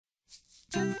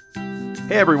Hey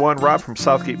everyone, Rob from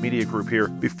Southgate Media Group here.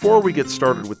 Before we get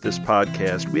started with this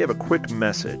podcast, we have a quick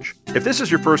message. If this is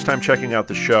your first time checking out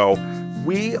the show,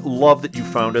 we love that you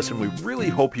found us and we really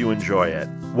hope you enjoy it.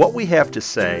 What we have to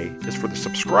say is for the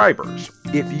subscribers.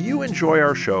 If you enjoy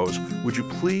our shows, would you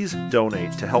please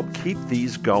donate to help keep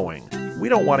these going? We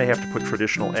don't want to have to put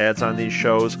traditional ads on these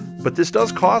shows, but this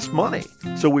does cost money,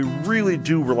 so we really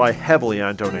do rely heavily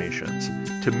on donations.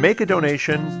 To make a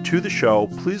donation to the show,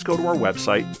 please go to our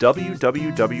website,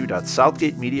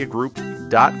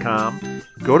 www.southgatemediagroup.com.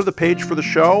 Go to the page for the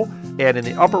show, and in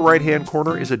the upper right-hand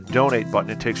corner is a donate button.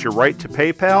 It takes you right to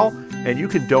PayPal, and you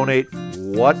can donate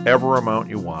whatever amount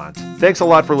you want. Thanks a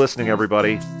lot for listening,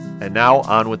 everybody. And now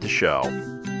on with the show.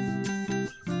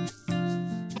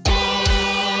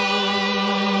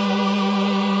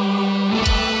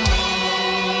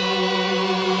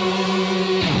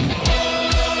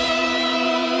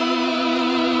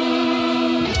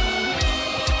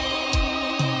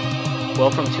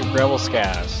 Welcome to Rebels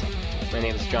Cast. My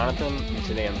name is Jonathan, and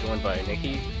today I'm joined by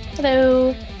Nicki.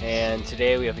 Hello. And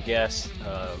today we have a guest,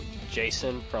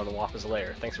 Jason from the Wampa's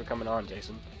Lair. Thanks for coming on,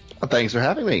 Jason. Well, thanks for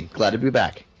having me. Glad to be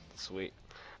back. Sweet.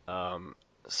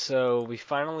 So we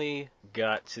finally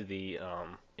got to the,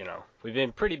 we've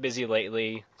been pretty busy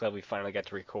lately. Glad we finally got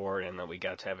to record and that we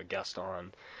got to have a guest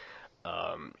on.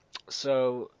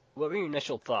 So what were your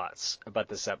initial thoughts about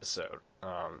this episode,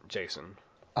 Jason?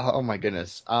 Oh my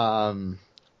goodness.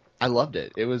 I loved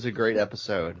it. It was a great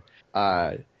episode.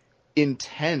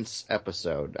 Intense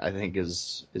episode, I think,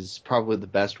 is probably the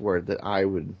best word that I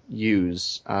would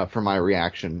use for my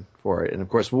reaction for it. And of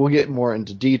course, we'll get more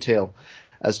into detail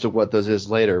as to what those is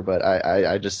later. But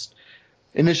I just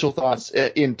initial thoughts,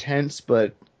 intense,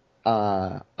 but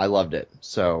I loved it.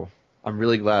 So I'm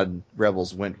really glad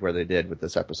Rebels went where they did with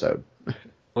this episode.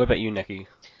 What about you, Nicki?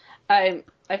 I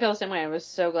feel the same way. I was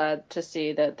so glad to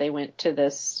see that they went to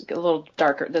this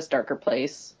darker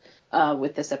place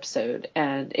with this episode,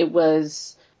 and it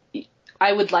was.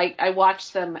 I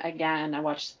watched them again. I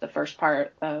watched the first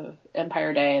part of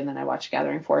Empire Day, and then I watched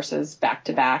Gathering Forces back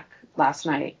to back last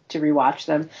night to rewatch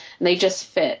them, and they just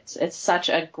fit. It's such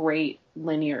a great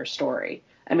linear story.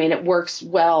 I mean, it works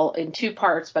well in two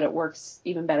parts, but it works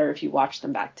even better if you watch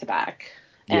them back to back.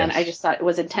 And Yes. I just thought it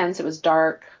was intense. It was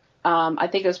dark. I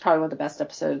think it was probably one of the best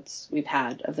episodes we've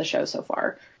had of the show so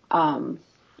far.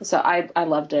 So I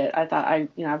loved it. I thought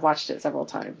I've watched it several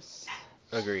times.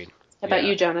 Agreed. How about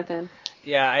you, Jonathan?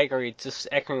 Yeah, I agree. Just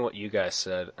echoing what you guys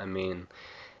said. I mean,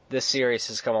 this series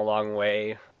has come a long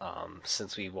way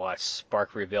since we watched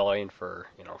Spark Rebellion for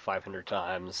 500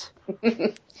 times.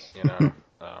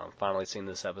 Finally seeing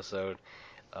this episode.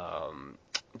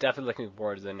 Definitely looking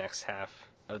forward to the next half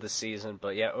of the season.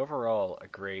 But yeah, overall a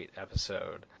great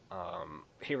episode.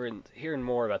 Hearing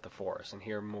more about the Force and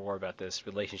hearing more about this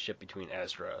relationship between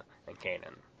Ezra and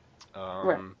Kanan.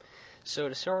 Right. So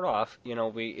to start off,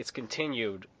 it's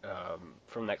continued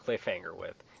from that cliffhanger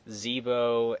with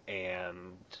Zebo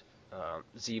and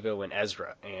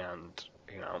Ezra, and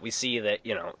we see that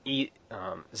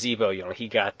Zebo,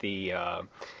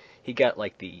 he got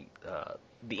like the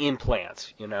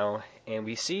implants, and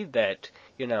we see that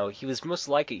he was most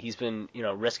likely he's been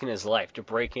risking his life to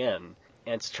break in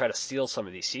and to try to steal some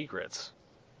of these secrets,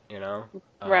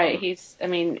 Right.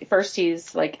 First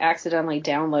he's like accidentally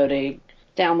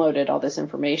downloaded all this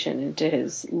information into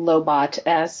his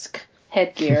Lobot-esque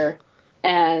headgear,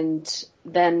 and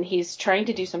then he's trying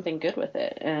to do something good with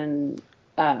it, and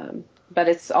but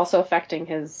it's also affecting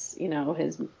his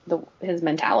his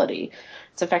mentality.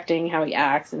 It's affecting how he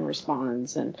acts and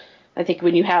responds, and I think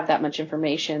when you have that much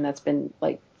information that's been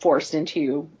like forced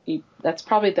into you, that's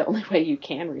probably the only way you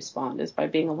can respond is by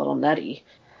being a little nutty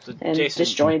and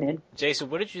disjointed.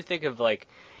 Jason, what did you think of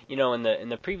in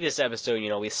the previous episode,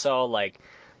 we saw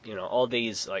all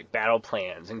these battle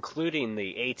plans, including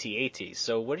the AT-AT.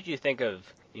 So what did you think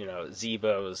of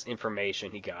Zebo's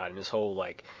information he got and his whole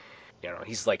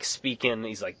he's speaking,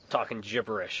 he's talking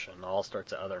gibberish and all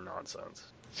sorts of other nonsense.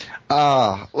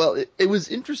 Well, it was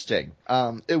interesting.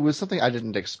 It was something I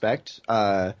didn't expect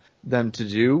them to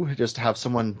do, just have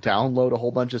someone download a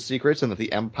whole bunch of secrets, and that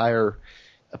the Empire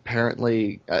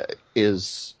apparently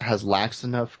has lax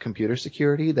enough computer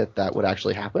security that would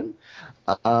actually happen.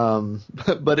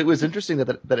 But it was interesting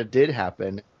that it did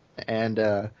happen, and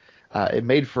it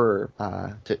made for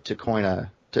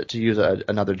to use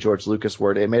another George Lucas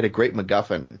word, it made a great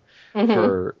MacGuffin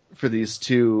for these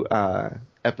two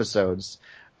episodes.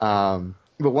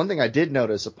 But one thing I did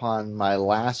notice upon my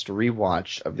last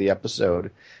rewatch of the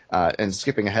episode, and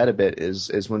skipping ahead a bit,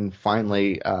 is when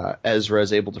finally Ezra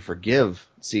is able to forgive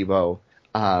Zebo.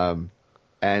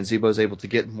 and Zebo's able to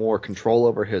get more control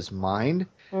over his mind,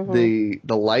 the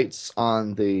lights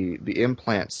on the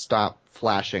implant stop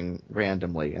flashing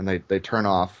randomly, and they turn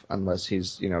off unless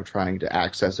he's trying to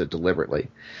access it deliberately.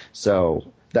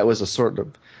 So that was a sort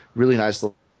of really nice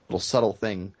little subtle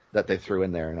thing that they threw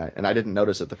in there, and I didn't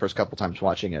notice it the first couple times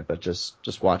watching it, but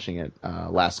just watching it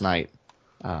last night,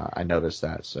 I noticed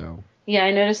that. So yeah,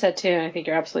 I noticed that too. And I think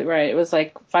you're absolutely right. It was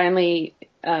like finally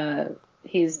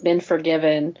he's been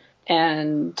forgiven,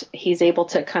 and he's able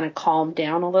to kind of calm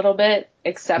down a little bit,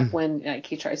 except when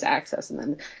he tries to access, and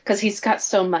then because he's got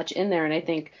so much in there. And I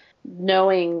think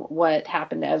knowing what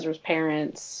happened to Ezra's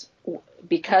parents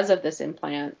because of this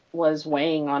implant was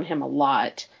weighing on him a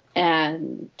lot,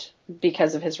 and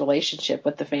because of his relationship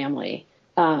with the family.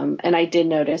 And I did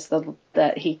notice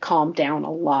that he calmed down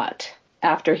a lot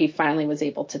after he finally was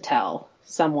able to tell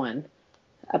someone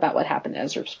about what happened to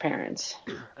Ezra's parents.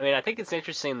 I mean, I think it's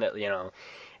interesting that,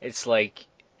 it's like,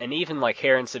 and even like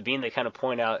Hera and Sabine, they kind of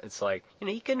point out, it's like,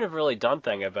 he couldn't have really done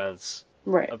thing against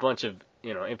a bunch of,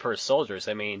 Emperor soldiers.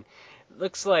 I mean,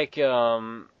 looks like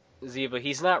Zebo,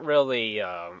 he's not really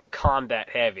combat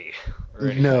heavy or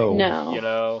anything.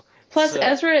 No. Plus,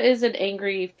 Ezra is an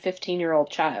angry 15-year-old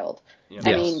child. Yeah.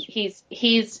 I mean,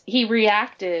 he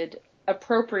reacted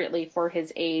appropriately for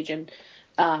his age, and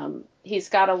he's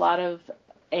got a lot of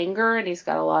anger, and he's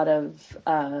got a lot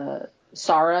of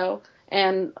sorrow,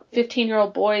 and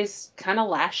 15-year-old boys kind of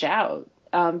lash out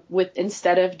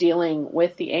instead of dealing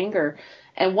with the anger.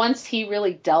 And once he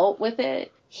really dealt with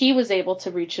it, he was able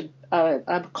to reach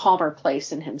a calmer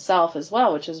place in himself as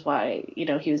well, which is why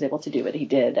he was able to do what he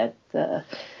did at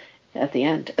the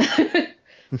end.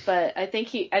 But I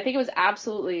think it was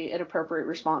absolutely an appropriate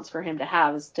response for him to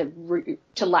have, is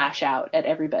to lash out at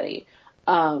everybody.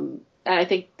 And I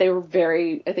think the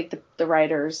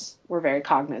writers were very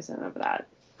cognizant of that.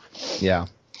 Yeah,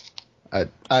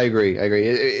 I agree.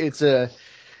 It's a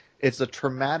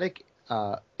traumatic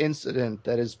incident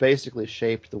that has basically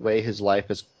shaped the way his life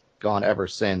has gone ever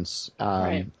since.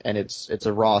 Right. And it's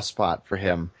a raw spot for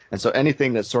him. And so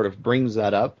anything that sort of brings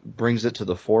that up, brings it to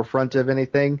the forefront of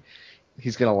anything,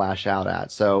 he's going to lash out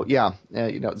at. So yeah,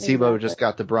 Zebo just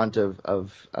got the brunt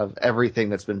of everything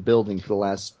that's been building for the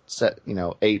last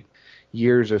 8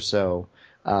 years or so,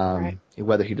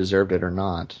 whether he deserved it or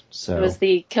not. So it was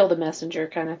the kill the messenger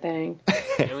kind of thing.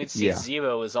 And we'd see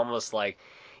Zebo is almost like,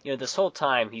 this whole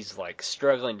time he's like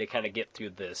struggling to kind of get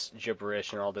through this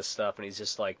gibberish and all this stuff, and he's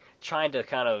just like trying to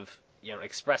kind of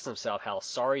express himself how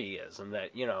sorry he is, and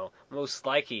that most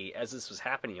likely as this was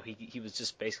happening, he was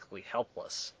just basically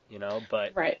helpless,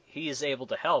 but he is able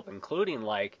to help, including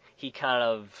like he kind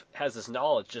of has this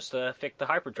knowledge just to fix the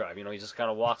hyperdrive. He just kind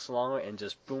of walks along and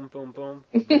just boom, boom, boom,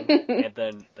 boom and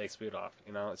then they speed off.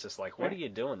 It's just like, what are you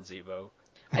doing, Zebo?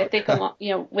 I think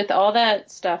with all that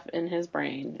stuff in his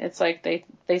brain, it's like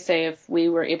they say if we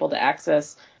were able to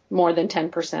access more than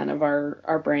 10% of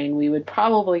our brain, we would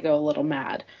probably go a little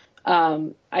mad.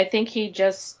 I think he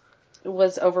just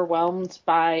was overwhelmed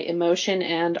by emotion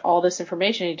and all this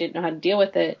information. He didn't know how to deal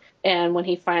with it. And when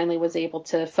he finally was able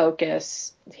to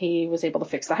focus, he was able to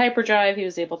fix the hyperdrive. He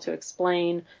was able to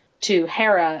explain to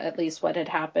Hera at least what had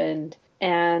happened.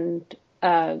 And,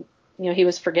 he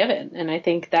was forgiven. And I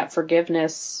think that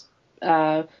forgiveness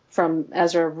from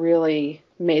Ezra really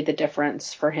made the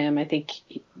difference for him. I think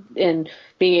in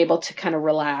being able to kind of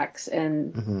relax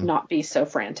and not be so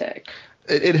frantic.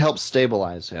 It helps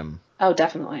stabilize him. Oh,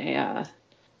 definitely, yeah.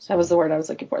 That was the word I was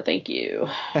looking for. Thank you.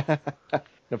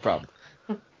 No problem.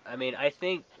 I mean, I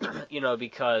think,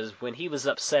 because when he was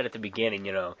upset at the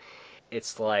beginning,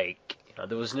 it's like,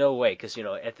 there was no way, because, he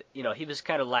was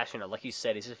kind of lashing out. Like you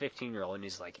said, he's a 15-year-old, and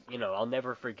he's like, I'll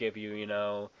never forgive you, and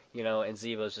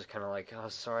Zebo's just kind of like, oh,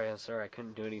 sorry, I'm sorry, I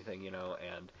couldn't do anything,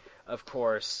 and of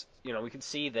course, we can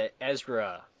see that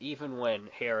Ezra, even when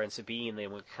Hera and Sabine, they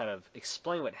would kind of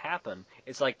explain what happened,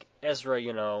 it's like Ezra,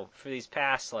 for these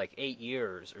past, 8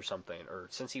 years or something, or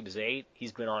since he was 8,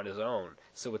 he's been on his own.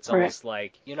 So it's almost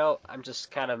like, I'm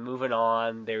just kind of moving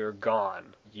on. They were gone.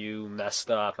 You messed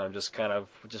up. I'm just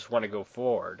want to go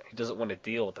forward. He doesn't want to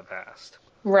deal with the past.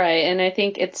 Right, and I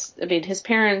think his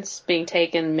parents being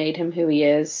taken made him who he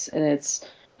is, and it's,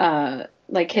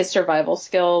 his survival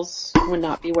skills would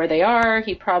not be where they are.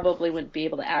 He probably wouldn't be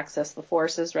able to access the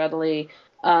Force as readily.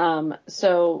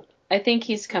 So I think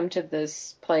he's come to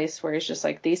this place where he's just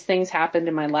like, these things happened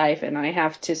in my life, and I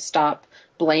have to stop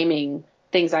blaming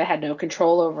things I had no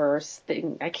control over.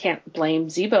 I can't blame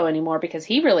Zebo anymore because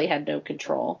he really had no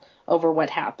control over what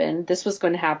happened. This was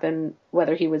going to happen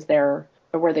whether he was there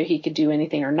or whether he could do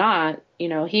anything or not.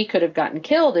 He could have gotten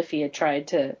killed if he had tried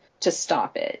to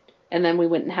stop it. and then we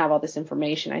wouldn't have all this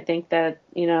information. I think that,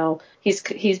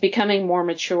 he's becoming more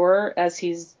mature as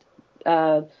he's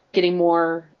getting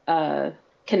more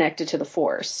connected to the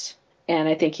Force. And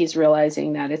I think he's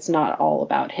realizing that it's not all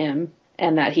about him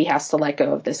and that he has to let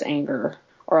go of this anger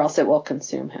or else it will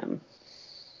consume him.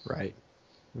 Right.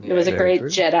 It was a great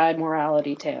Jedi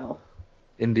morality tale.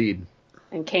 Indeed.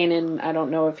 And Kanan, I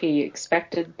don't know if he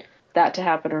expected that to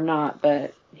happen or not,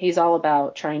 but he's all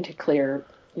about trying to clear,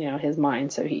 his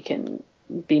mind so he can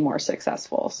be more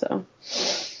successful. So.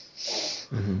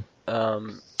 Mm-hmm.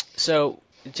 So,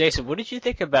 Jason, what did you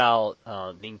think about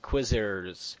the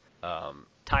Inquisitor's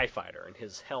TIE fighter and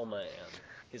his helmet and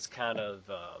his kind of,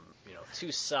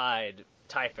 two-side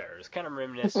TIE fighter? It's kind of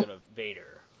reminiscent of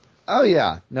Vader. Oh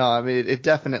yeah, no, I mean it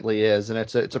definitely is, and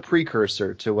it's a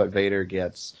precursor to what Vader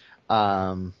gets.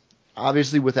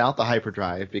 Obviously without the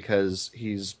hyperdrive because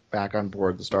he's back on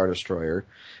board the Star Destroyer.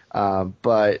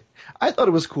 But I thought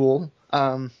it was cool.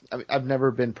 I've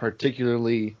never been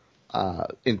particularly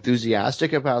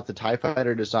enthusiastic about the TIE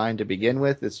fighter design to begin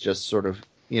with. It's just sort of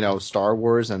Star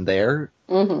Wars and there.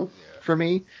 Mm-hmm. For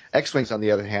me. X-Wings, on the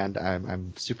other hand,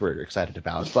 I'm super excited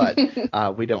about, but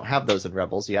we don't have those in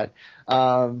Rebels yet.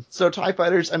 So TIE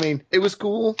Fighters, I mean, it was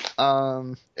cool.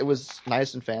 It was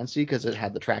nice and fancy because it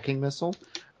had the tracking missile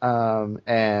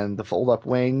and the fold-up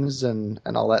wings and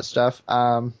all that stuff.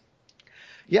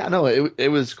 Yeah, no, it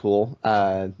was cool.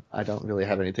 I don't really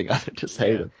have anything other to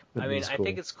say. Yeah. That I mean, I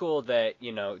think it's cool that,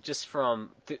 just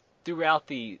from throughout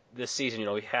this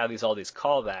season, we have all these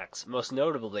callbacks, most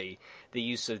notably the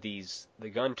use of the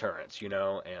gun turrets, and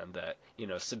that,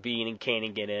 Sabine and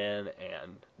Kanan get in,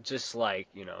 and just like,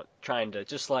 trying to,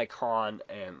 just like Han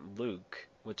and Luke,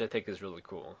 which I think is really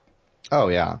cool. Oh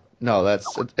yeah, no,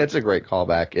 it's a great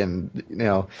callback, and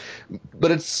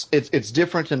but it's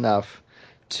different enough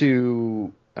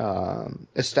to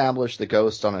establish the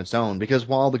Ghost on its own, because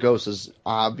while the Ghost is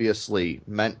obviously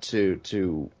meant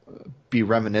to be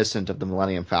reminiscent of the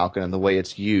Millennium Falcon and the way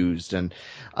it's used and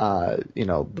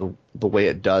the way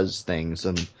it does things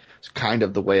and kind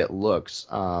of the way it looks,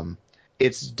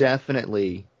 it's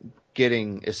definitely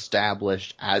getting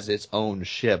established as its own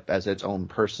ship, as its own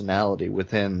personality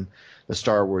within the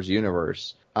Star Wars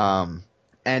universe. And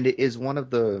it is one of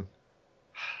the,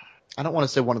 I don't want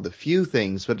to say one of the few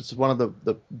things, but it's one of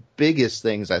the biggest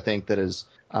things I think that is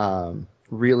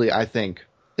really, I think,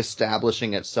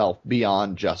 establishing itself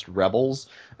beyond just Rebels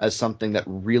as something that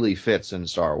really fits in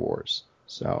Star Wars.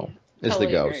 So, is totally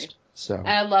the Ghost. Agree. So, and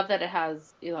I love that it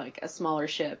has like a smaller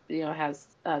ship. It has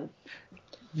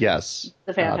yes,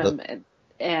 the Phantom,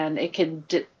 and it can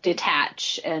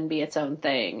detach and be its own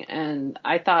thing. And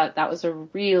I thought that was a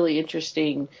really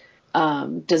interesting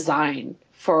design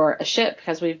for a ship,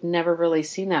 because we've never really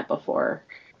seen that before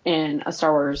in a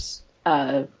Star Wars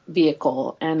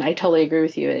vehicle. And I totally agree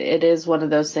with you. It is one of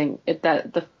those things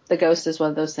that the Ghost is one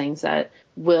of those things that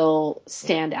will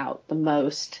stand out the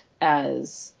most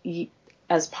as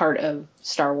part of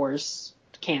Star Wars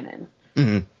canon.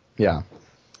 Mm-hmm. Yeah.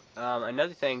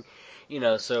 Another thing,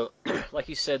 so like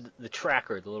you said, the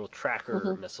little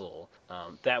tracker missile,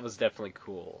 that was definitely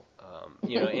cool.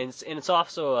 And it's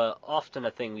also often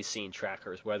a thing we see in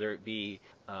trackers, whether it be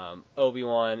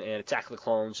Obi-Wan and Attack of the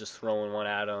Clones just throwing one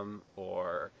at him,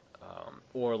 or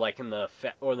like in the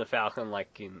Falcon,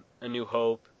 like in A New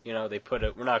Hope, they put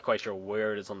it. We're not quite sure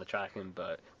where it is on the tracking,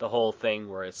 but the whole thing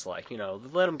where it's like,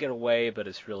 let him get away, but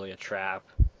it's really a trap,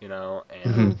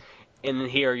 and in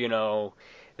here,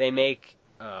 they make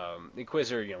the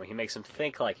Inquisitor, he makes him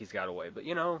think like he's got away, but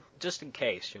just in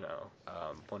case,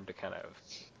 wanted to kind of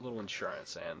a little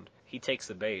insurance, and he takes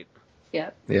the bait.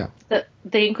 Yeah. Yeah.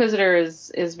 The Inquisitor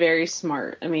is very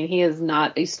smart. I mean, he is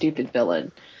not a stupid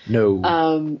villain.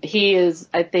 No. He is,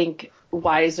 I think,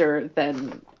 wiser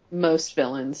than most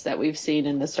villains that we've seen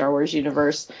in the Star Wars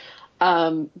universe,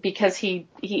 because he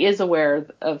is aware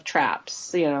of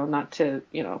traps. Not to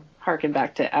harken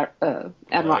back to Admiral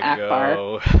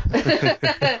Akbar.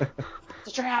 It's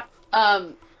a trap.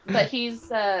 But he's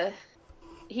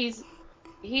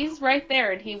right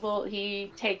there, and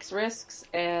he takes risks,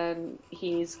 and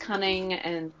he's cunning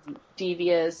and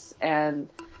devious, and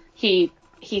he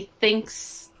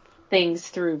thinks things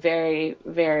through very,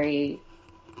 very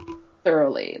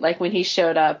thoroughly. Like when he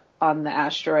showed up on the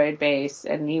asteroid base,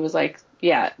 and he was like,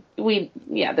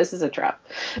 this is a trap.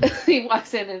 He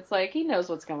walks in, and it's like, he knows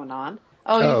what's going on.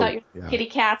 Oh, you thought your kitty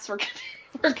cats were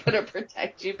going to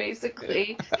protect you,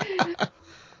 basically.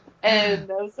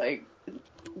 And I was like,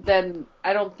 then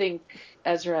I don't think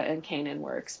Ezra and Kanan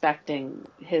were expecting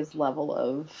his level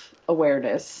of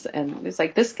awareness. And it's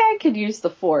like, this guy could use the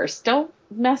Force. Don't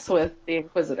mess with the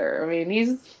Inquisitor. I mean,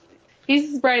 he's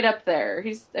he's right up there.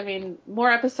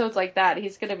 More episodes like that,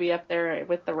 he's going to be up there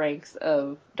with the ranks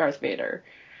of Darth Vader.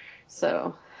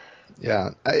 So.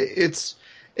 Yeah, it's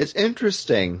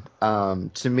interesting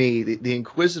to me. The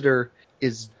Inquisitor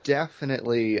is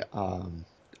definitely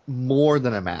more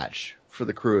than a match for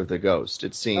the crew of the Ghost,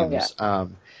 it seems. Oh,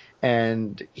 yeah.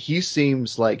 And he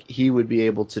seems like he would be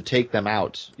able to take them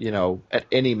out, at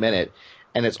any minute.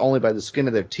 And it's only by the skin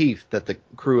of their teeth that the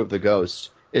crew of the Ghost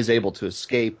is able to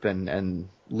escape and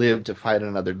live to fight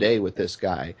another day with this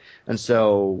guy. And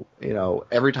so,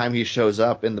 every time he shows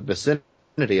up in the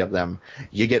vicinity of them,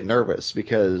 you get nervous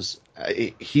because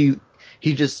he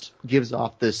just gives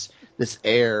off this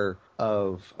air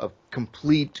of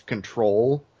complete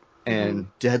control and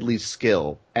deadly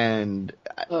skill. And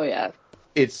oh yeah,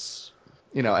 it's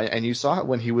and you saw it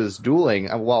when he was dueling.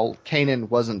 While Kanan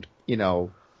wasn't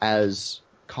as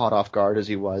caught off guard as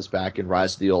he was back in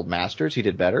Rise of the Old Masters, he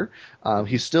did better.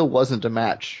 He still wasn't a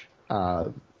match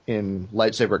in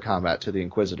lightsaber combat to the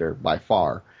Inquisitor by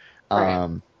far.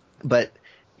 Right. But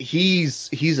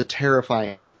he's a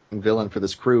terrifying villain for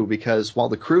this crew, because while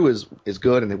the crew is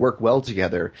good and they work well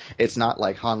together, it's not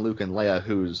like Han, Luke, and Leia,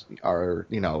 who's are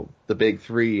the big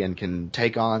three and can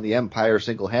take on the Empire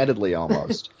single-handedly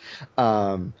almost.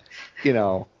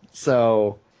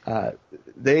 So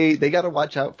they got to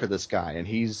watch out for this guy, and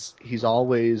he's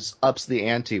always ups the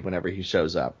ante whenever he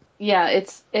shows up. Yeah,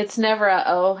 it's never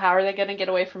how are they going to get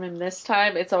away from him this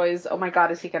time? It's always, oh my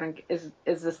God, is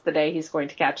this the day he's going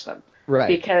to catch them? Right.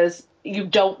 Because you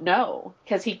don't know,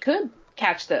 because he could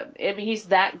catch them. I mean, he's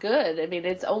that good. I mean,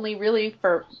 it's only really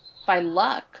by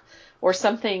luck or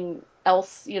something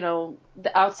else,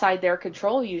 outside their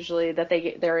control usually, that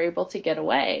they're able to get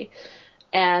away.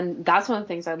 And that's one of the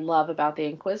things I love about the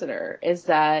Inquisitor, is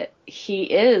that he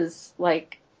is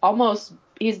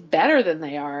he's better than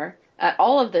they are at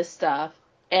all of this stuff,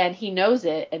 and he knows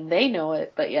it and they know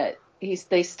it, but yet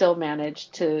they still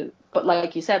manage to, but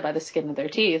like you said, by the skin of their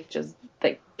teeth, just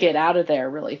get out of there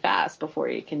really fast before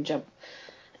you can jump.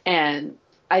 And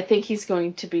I think he's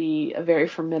going to be a very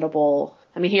formidable,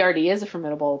 he already is a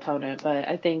formidable opponent, but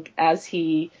I think as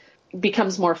he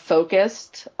becomes more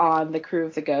focused on the crew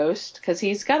of the Ghost, because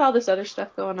he's got all this other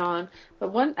stuff going on,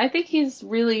 but I think he's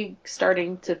really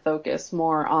starting to focus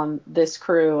more on this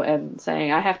crew and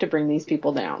saying, I have to bring these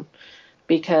people down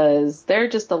because they're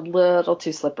just a little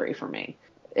too slippery for me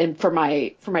and for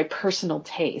my personal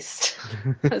taste.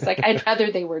 It's like, I'd rather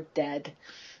they were dead.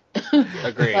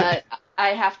 Agreed. But I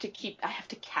have to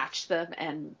catch them,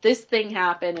 and this thing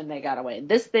happened and they got away, and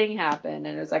this thing happened,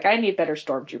 and it's like, I need better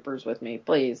stormtroopers with me,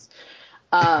 please.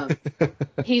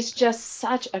 He's just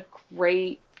such a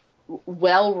great,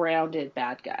 well-rounded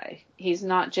bad guy. He's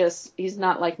not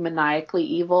like maniacally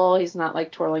evil. He's not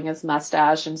like twirling his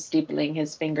mustache and steepling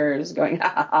his fingers going, ha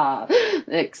ha ha,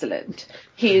 excellent.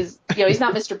 He's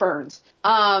not Mr. Burns.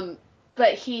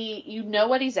 But you know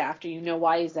what he's after. You know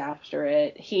why he's after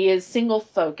it. He is single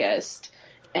focused,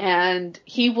 and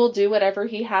he will do whatever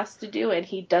he has to do, and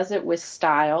he does it with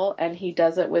style, and he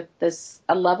does it with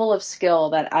a level of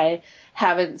skill that I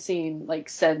haven't seen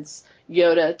since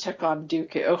Yoda took on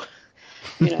Dooku.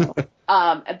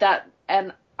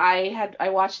 And I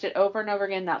watched it over and over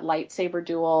again, that lightsaber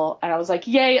duel, and I was like,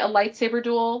 yay, a lightsaber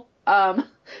duel.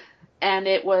 And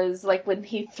it was like when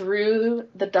he threw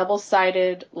the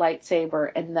double-sided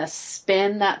lightsaber and the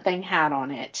spin that thing had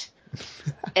on it,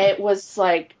 it was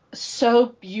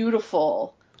so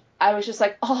beautiful. I was just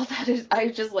like, oh, I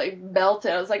just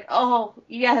melted. I was like, oh,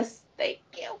 yes, thank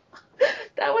you.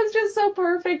 That was just so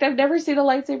perfect. I've never seen a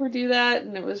lightsaber do that.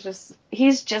 And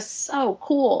he's just so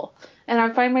cool. And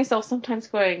I find myself sometimes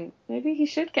going, maybe he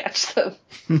should catch them.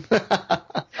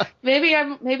 Maybe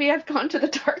I've gone to the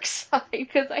dark side,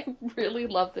 because I really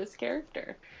love this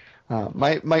character.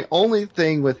 My only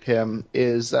thing with him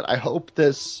is that I hope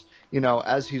this,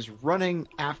 as he's running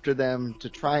after them to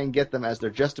try and get them as they're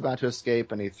just about to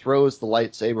escape, and he throws the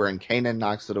lightsaber and Kanan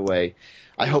knocks it away,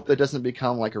 I hope that doesn't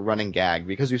become like a running gag,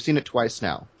 because we've seen it twice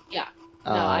now. Yeah.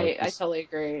 No, I totally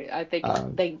agree. I think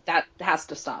that has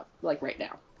to stop, right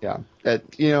now. Yeah,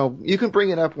 you can bring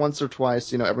it up once or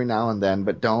twice, every now and then,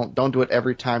 but don't do it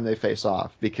every time they face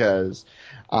off, because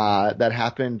that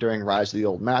happened during Rise of the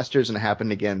Old Masters, and it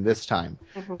happened again this time.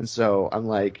 Mm-hmm. And so I'm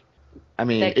like,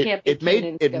 it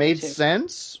made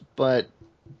sense, but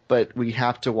we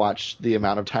have to watch the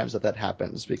amount of times that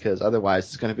happens, because otherwise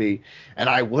it's going to be, and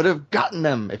I would have gotten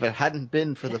them if it hadn't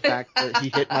been for the fact that he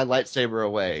hit my lightsaber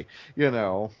away,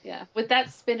 Yeah, with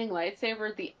that spinning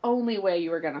lightsaber, the only way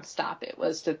you were going to stop it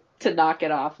was to knock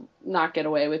it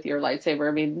away with your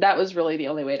lightsaber. That was really the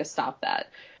only way to stop that.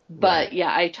 But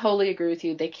yeah, I totally agree with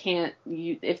you. They can't.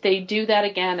 If they do that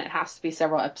again, it has to be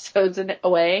several episodes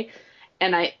away.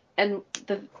 And I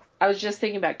was just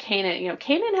thinking about Kanan.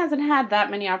 Kanan hasn't had that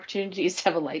many opportunities to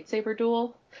have a lightsaber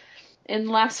duel in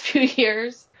the last few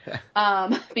years.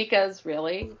 Because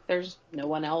really, there's no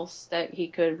one else that he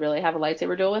could really have a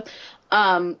lightsaber duel with,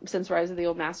 since Rise of the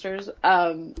Old Masters.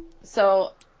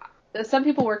 So some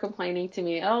people were complaining to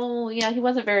me, oh yeah, he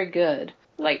wasn't very good.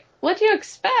 Like, what do you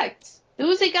expect?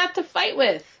 Who's he got to fight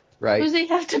with? Right. Who's he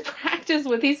have to practice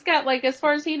with? He's got, like, as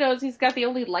far as he knows, he's got the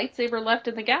only lightsaber left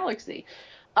in the galaxy.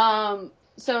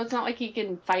 So it's not like he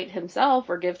can fight himself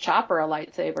or give Chopper a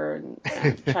lightsaber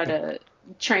and try to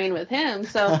train with him.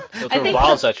 So He'll throw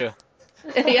balls at you.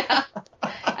 Yeah,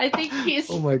 I think he's.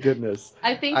 Oh my goodness!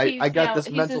 I think I got this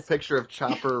mental picture of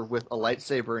Chopper with a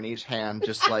lightsaber in each hand,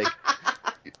 just like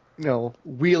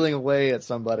wheeling away at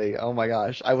somebody. Oh my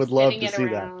gosh, I would love to see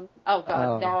that. Oh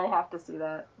god, now I have to see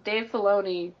that. Dave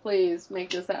Filoni, please make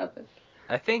this happen.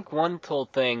 I think one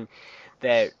told thing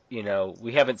that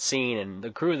we haven't seen, and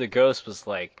the crew of the Ghost was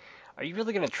like, "Are you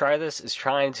really gonna try this?" Is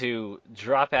trying to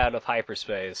drop out of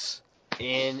hyperspace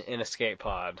in an escape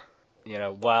pod.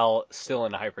 While still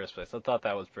in hyperspace. I thought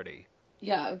that was pretty.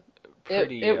 Yeah,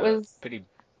 it was pretty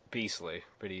beastly,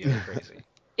 pretty crazy.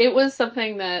 It was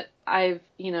something that I've,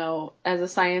 as a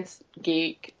science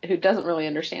geek who doesn't really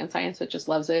understand science but just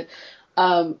loves it,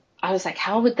 I was like,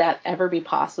 how would that ever be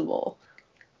possible?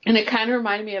 And it kind of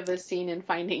reminded me of this scene in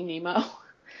Finding Nemo,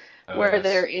 where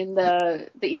they're in the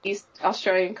East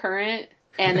Australian current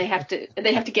and they have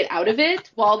to get out of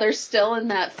it while they're still in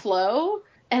that flow.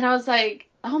 And I was like,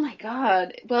 oh my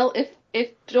god. Well, if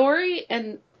Dory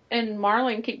and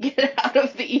Marlin can get out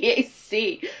of the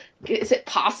EAC, is it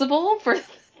possible for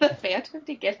the Phantom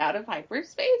to get out of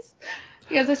hyperspace?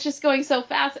 Because it's just going so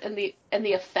fast, and the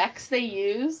effects they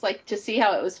use, like, to see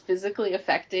how it was physically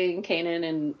affecting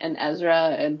Kanan and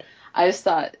Ezra, and I just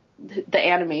thought the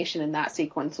animation in that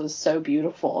sequence was so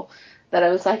beautiful that I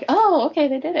was like, oh, okay,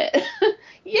 they did it.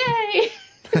 Yay!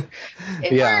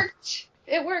 It worked.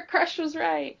 It worked. Crush was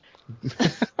right.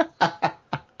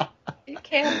 It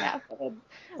can happen.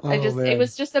 It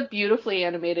was just a beautifully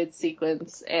animated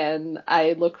sequence, and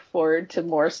I look forward to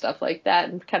more stuff like that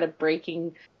and kind of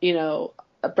breaking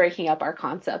up our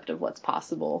concept of what's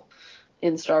possible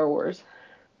in Star Wars.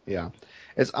 Yeah.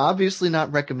 It's obviously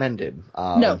not recommended.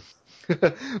 No.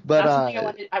 But that's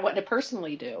something I want to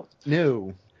personally do.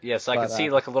 No. Yes, I can see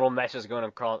like a little message going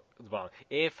across the bottom.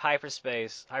 If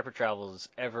hypertravel is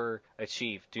ever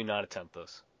achieved, do not attempt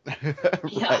this.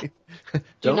 Right.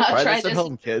 Don't try this at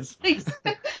home, kids.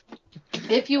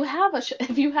 If you have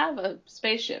a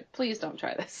spaceship, please don't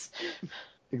try this.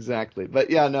 Exactly.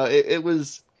 But yeah, no,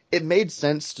 it made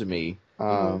sense to me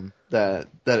that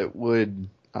it would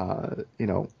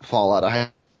fall out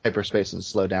of hyperspace and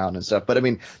slow down and stuff. But I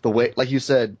mean, the way, like you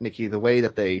said, Nicki, the way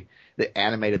that they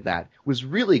animated that was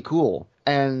really cool.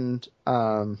 And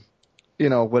when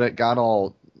it got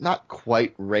all not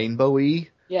quite rainbowy,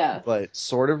 but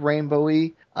sort of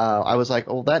rainbowy, I was like,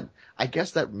 oh, I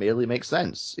guess that really makes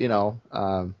sense.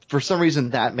 For some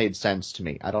reason that made sense to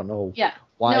me. I don't know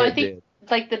why it did.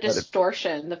 Like the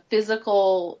distortion, the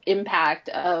physical impact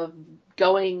of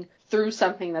going through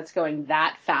something that's going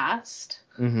that fast.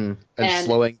 Mm-hmm. And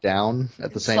slowing down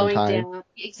at the same time. Down.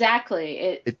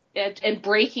 Exactly. And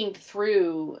breaking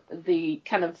through the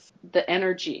kind of the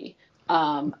energy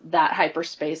that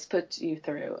hyperspace puts you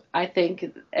through. I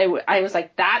think I was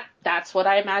like, that's what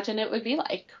I imagine it would be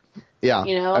like. Yeah. I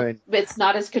mean, it's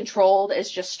not as controlled as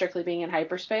just strictly being in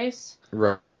hyperspace.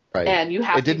 Right. And you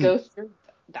have to go through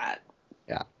that.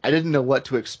 Yeah. I didn't know what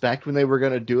to expect when they were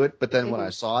going to do it, but then when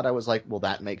I saw it, I was like, well,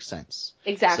 that makes sense.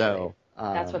 Exactly. So,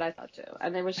 that's what I thought too.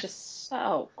 And it was just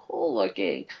so cool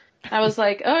looking. I was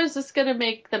like, oh, is this going to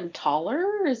make them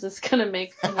taller? Is this going to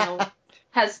make,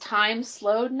 has time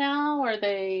slowed now? Or are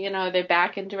they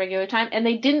back into regular time? And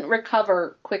they didn't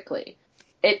recover quickly.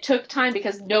 It took time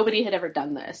because nobody had ever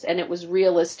done this. And it was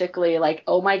realistically like,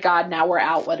 oh my God, now we're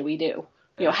out. What do we do?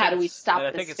 How do we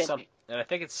stop this spinning? And I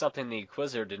think it's something the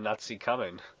Inquisitor did not see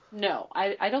coming. No,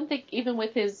 I don't think, even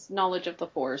with his knowledge of the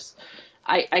Force,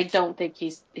 I don't think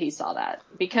he saw that.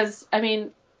 Because, I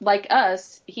mean, like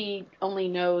us, he only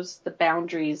knows the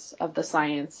boundaries of the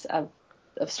science of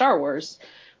Star Wars.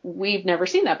 We've never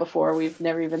seen that before. We've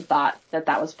never even thought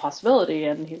that was a possibility.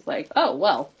 And he's like, oh,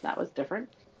 well, that was different.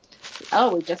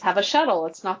 Oh, we just have a shuttle.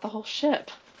 It's not the whole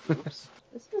ship. Oops,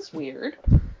 this is weird.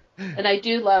 And I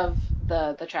do love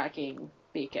the tracking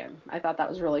beacon. I thought that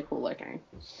was really cool looking.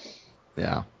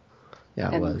 Yeah.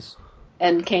 Yeah, it was.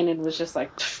 And Kanan was just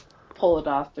like, pull it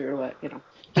off through it,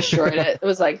 destroyed it. It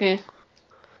was like, eh.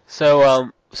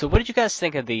 So, So what did you guys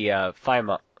think of the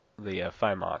Fimox? The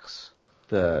Fearnox?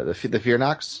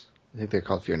 I think they're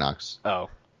called Fearnox. Oh.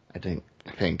 I think.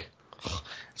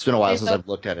 It's been a while since I've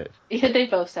looked at it. Yeah, they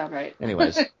both sound right.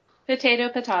 Anyways.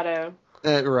 Potato.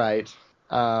 Right.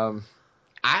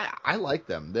 I like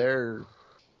them.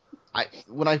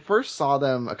 When I first saw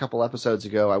them a couple episodes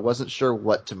ago, I wasn't sure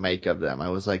what to make of them. I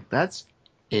was like, that's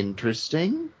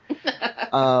interesting.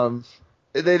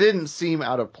 They didn't seem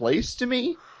out of place to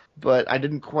me, but I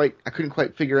couldn't quite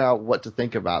figure out what to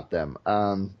think about them.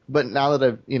 But now that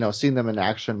I've, seen them in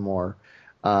action more,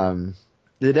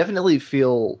 they definitely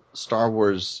feel Star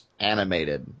Wars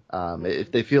animated.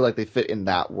 If they feel like they fit in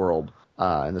that world,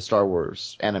 in the Star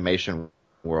Wars animation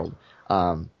world.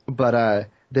 But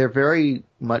they're very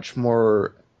much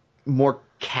more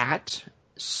cat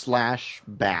 /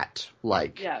 bat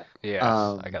like. Yeah.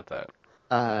 Yeah, I got that.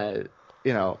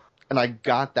 And I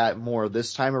got that more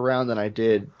this time around than I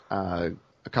did a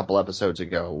couple episodes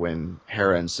ago when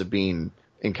Hera and Sabine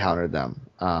encountered them.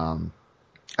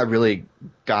 I really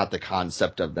got the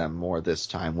concept of them more this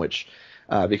time, which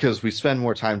because we spend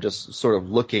more time just sort of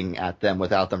looking at them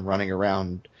without them running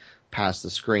around past the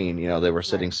screen. They were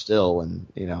sitting still and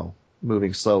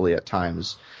moving slowly at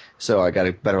times. So I got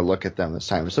a better look at them this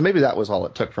time. So maybe that was all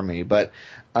it took for me. But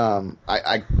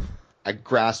I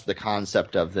grasped the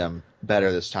concept of them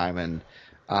better this time, and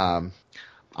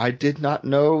I did not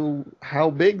know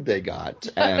how big they got.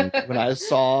 And when I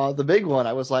saw the big one,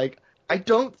 I was like, I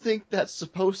don't think that's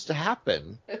supposed to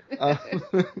happen.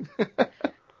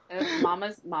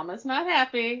 Mama's not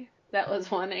happy. That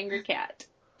was one angry cat.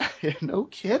 No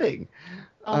kidding.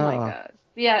 Oh my god.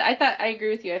 Yeah, I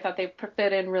agree with you. I thought they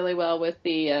fit in really well with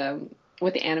the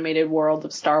animated world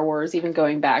of Star Wars, even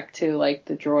going back to like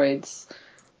the droids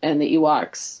and the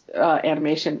Ewoks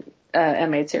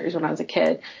animated series when I was a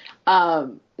kid.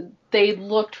 They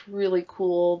looked really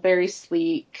cool, very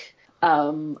sleek.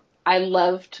 I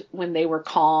loved when they were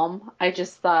calm. I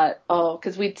just thought,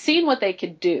 because we'd seen what they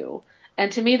could do.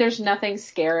 And to me, there's nothing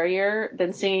scarier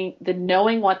than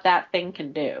knowing what that thing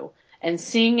can do and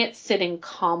seeing it sitting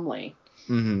calmly,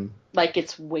 like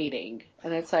it's waiting.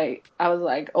 And it's like, I was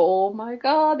like, oh my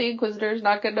god, the Inquisitor's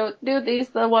not going to do these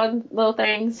little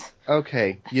things.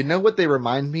 Okay, you know what they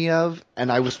remind me of?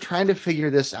 And I was trying to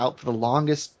figure this out for the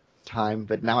longest time,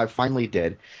 but now I finally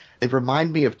did. They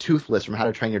remind me of Toothless from How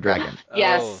to Train Your Dragon.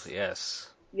 Yes. Oh, yes.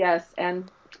 Yes, and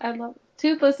I love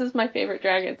Toothless is my favorite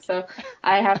dragon, so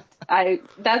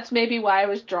that's maybe why I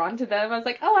was drawn to them. I was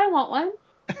like, oh, I want one.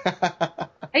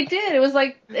 I did. It was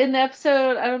like in the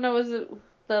episode, I don't know, was it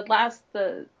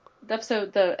the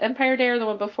episode, the Empire Day or the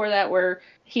one before that, where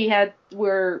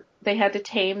they had to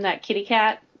tame that kitty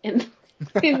cat in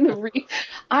the reef.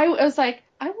 I was like,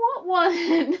 I want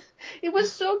one. It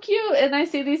was so cute. And I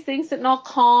see these things sitting all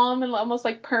calm and almost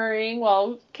like purring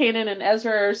while Kanan and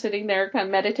Ezra are sitting there kind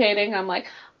of meditating. I'm like,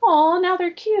 oh, now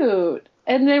they're cute.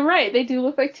 And they're right. They do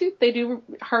look like they do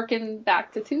harken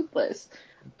back to Toothless.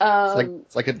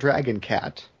 It's like a dragon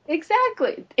cat.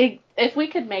 Exactly. If we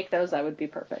could make those, that would be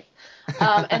perfect.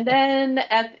 And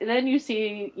then you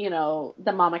see,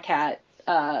 the mama cat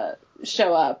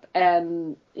show up,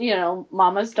 and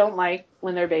mamas don't like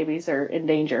when their babies are in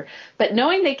danger, but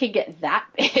knowing they could get that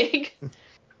big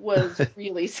was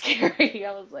really scary.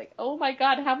 I was like, oh my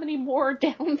god, how many more are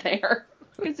down there?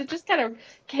 Because it just kind of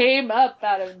came up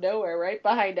out of nowhere right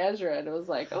behind Ezra, and it was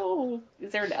like, oh,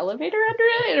 is there an elevator under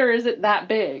it, or is it that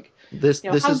big? This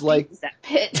is like that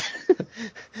pit.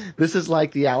 This is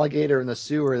like the alligator in the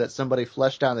sewer that somebody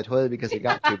flushed down the toilet because it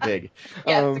got too big.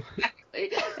 Yes,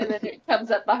 exactly. And then it comes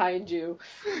up behind you.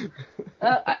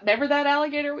 Remember that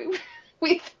alligator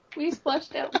we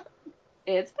flushed down?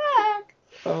 It's back.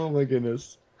 Oh my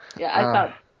goodness.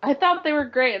 Yeah, I thought they were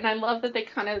great, and I love that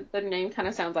the name kind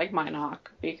of sounds like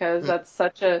Minoc, because that's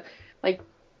such a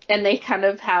and they kind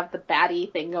of have the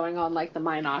baddie thing going on like the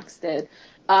Minocs did.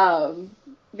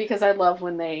 Because I love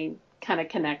when they kind of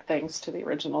connect things to the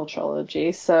original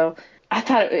trilogy. So I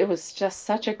thought it was just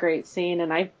such a great scene,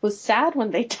 and I was sad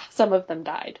when some of them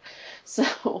died.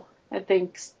 So I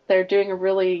think they're doing a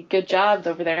really good job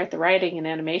over there at the writing and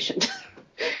animation.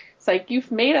 It's like,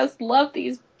 you've made us love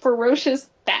these ferocious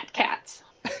fat cats.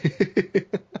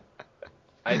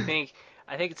 I think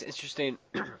it's interesting.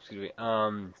 Excuse me.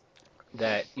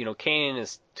 That Kanan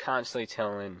is constantly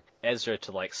telling Ezra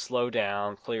to slow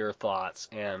down, clear your thoughts,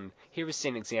 and here we see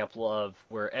an example of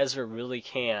where Ezra really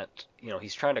can't.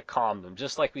 He's trying to calm them,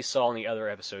 just like we saw in the other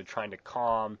episode, trying to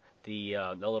calm the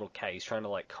little cat. He's trying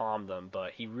to calm them,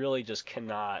 but he really just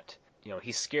cannot.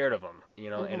 He's scared of them.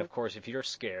 And of course, if you're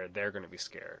scared, they're going to be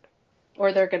scared.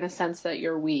 Or they're going to sense that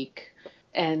you're weak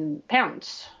and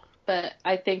pounce. but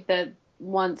I think that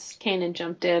once Kanan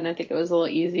jumped in, I think it was a little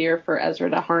easier for Ezra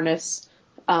to harness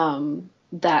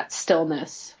that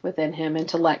stillness within him and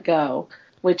to let go,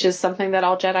 which is something that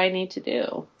all Jedi need to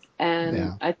do.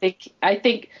 And I think,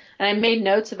 and I made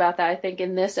notes about that. I think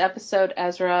in this episode,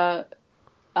 Ezra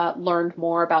learned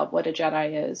more about what a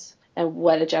Jedi is and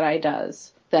what a Jedi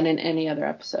does than in any other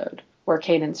episode where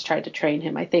Kanan's tried to train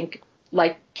him. I think,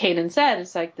 like Kanan said,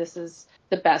 it's like, this is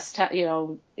the best,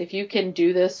 if you can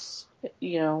do this,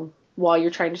 while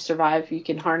you're trying to survive, you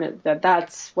can harness that.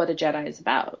 That's what a Jedi is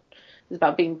about. It's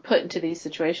about being put into these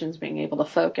situations, being able to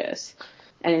focus.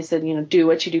 And he said, do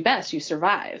what you do best. You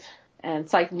survive. And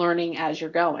it's like learning as you're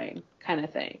going kind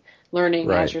of thing. Learning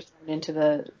as you're thrown into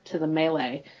the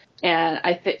melee. And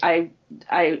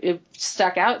it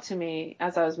stuck out to me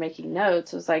as I was making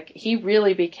notes. It was like, he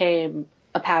really became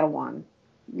a Padawan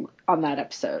on that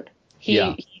episode.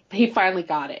 He finally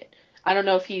got it. I don't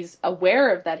know if he's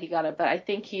aware of that he got it, but I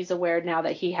think he's aware now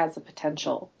that he has the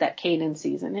potential that Kanan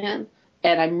sees in him.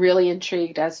 And I'm really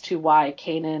intrigued as to why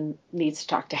Kanan needs to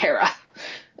talk to Hera.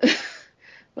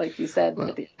 Like you said.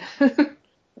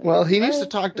 Well, he needs to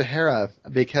talk to Hera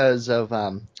because of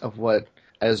what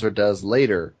Ezra does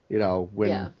later,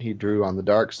 when he drew on the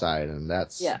dark side, and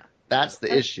that's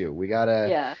the issue. We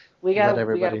gotta let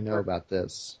everybody know about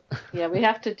this. Yeah, we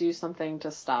have to do something to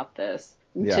stop this,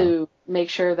 to make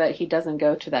sure that he doesn't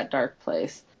go to that dark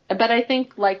place. But I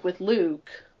think, like with Luke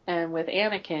and with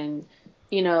Anakin,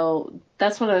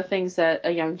 that's one of the things that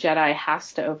a young Jedi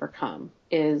has to overcome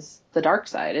is the dark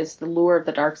side, is the lure of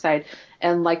the dark side.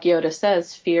 And like Yoda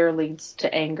says, fear leads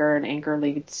to anger, and anger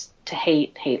leads to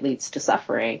hate, hate leads to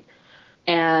suffering.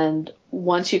 And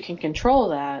once you can control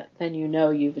that, then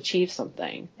you've achieved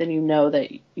something. Then that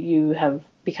you have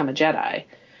become a Jedi.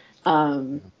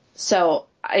 So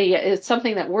it's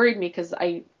something that worried me because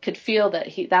I could feel that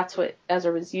that's what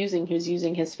Ezra was using. He was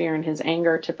using his fear and his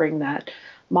anger to bring that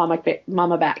Mama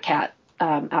Bat Cat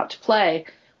out to play.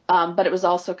 But it was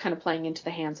also kind of playing into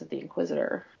the hands of the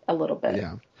Inquisitor a little bit.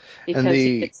 Yeah. Because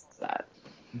he fixes that.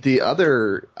 The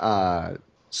other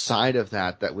side of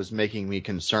that was making me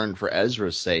concerned for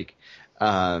Ezra's sake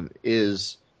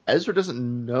is Ezra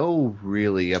doesn't know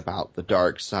really about the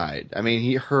dark side. I mean,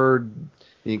 he heard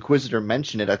the Inquisitor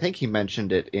mention it. I think he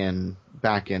mentioned it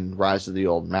back in Rise of the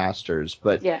Old Masters,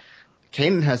 but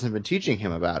Kanan hasn't been teaching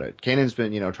him about it. Kanan's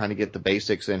been, trying to get the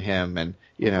basics in him and,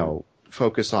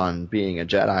 focus on being a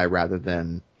Jedi rather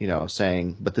than,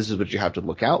 saying, but this is what you have to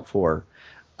look out for.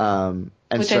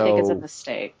 Which I think is a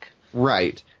mistake.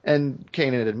 Right. And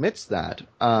Kanan admits that.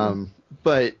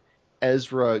 But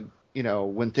Ezra,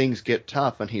 when things get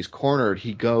tough and he's cornered,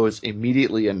 he goes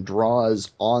immediately and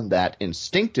draws on that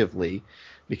instinctively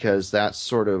because that's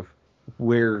sort of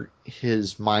where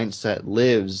his mindset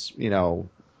lives,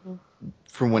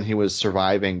 from when he was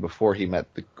surviving before he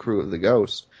met the crew of the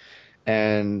Ghost.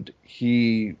 And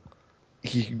he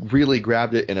really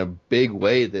grabbed it in a big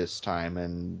way this time,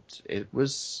 and it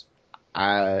was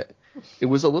a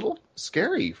little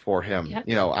scary for him.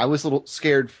 Yeah. I was a little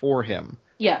scared for him.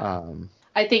 Yeah.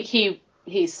 I think he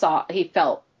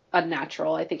felt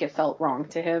unnatural. I think it felt wrong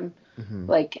to him,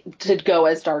 like to go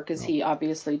as dark as he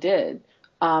obviously did.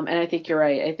 And I think you're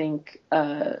right. I think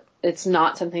it's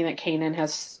not something that Kanan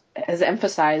has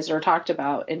emphasized or talked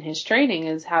about in his training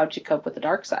is how to cope with the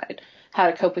dark side, how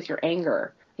to cope with your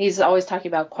anger. He's always talking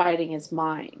about quieting his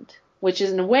mind, which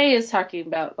is in a way is talking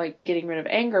about like getting rid of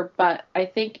anger. But I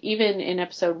think even in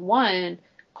episode 1,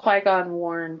 Qui-Gon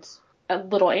warned a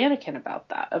little Anakin about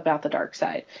the dark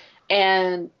side.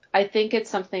 And I think it's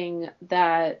something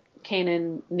that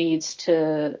Kanan needs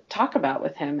to talk about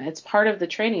with him. It's part of the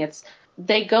training.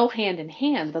 They go hand in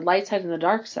hand, the light side and the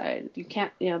dark side. You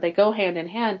can't, they go hand in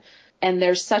hand. And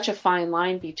there's such a fine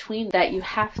line between that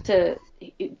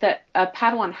that a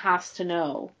Padawan has to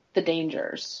know the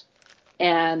dangers.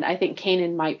 And I think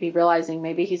Kanan might be realizing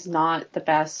maybe he's not the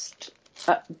best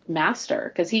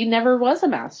master because he never was a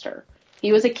master.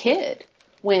 He was a kid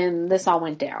when this all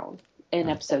went down in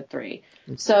episode 3.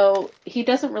 So he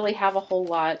doesn't really have a whole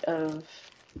lot of,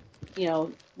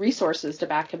 resources to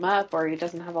back him up, or he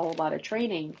doesn't have a whole lot of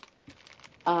training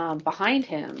behind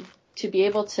him to be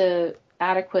able to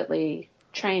adequately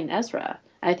train Ezra.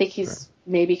 I think he's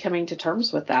maybe coming to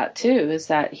terms with that too, is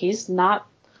that he's not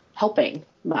helping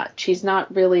much. He's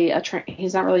not really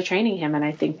he's not really training him, and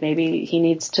I think maybe he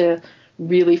needs to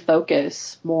really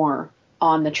focus more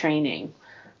on the training.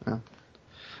 Yeah.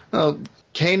 Well,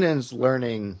 Kanan's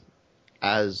learning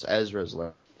as Ezra's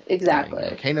learning. Exactly.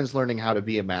 Kanan's learning how to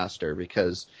be a master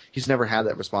because he's never had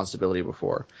that responsibility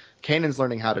before. Kanan's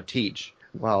learning how to teach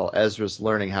while Ezra's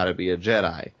learning how to be a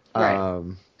Jedi. Right.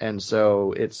 And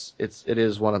so it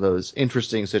is one of those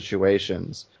interesting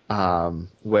situations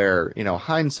where,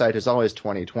 hindsight is always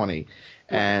 20/20.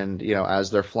 And,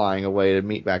 as they're flying away to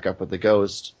meet back up with the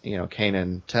ghost,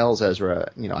 Kanan tells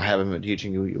Ezra, I haven't been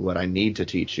teaching you what I need to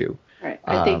teach you. Right.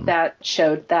 I think that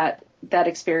showed that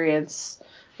experience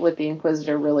with the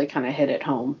Inquisitor really kind of hit it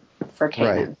home for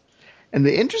Kanan. Right. And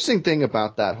the interesting thing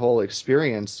about that whole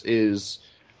experience is,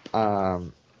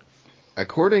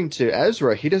 according to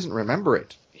Ezra, he doesn't remember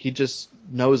it. He just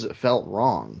knows it felt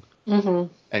wrong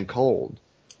and cold.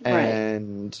 Right.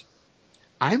 And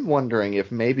I'm wondering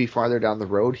if maybe farther down the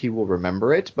road he will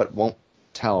remember it, but won't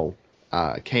tell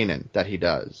Kanan that he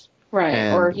does. Right,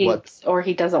 And or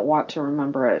he doesn't want to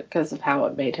remember it because of how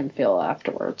it made him feel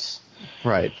afterwards.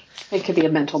 Right. It could be a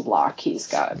mental block he's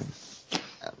got.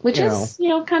 Which is,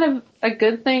 kind of a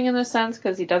good thing in a sense,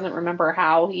 because he doesn't remember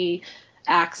how he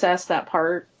accessed that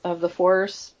part of the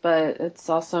Force, but it's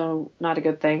also not a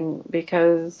good thing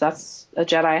because a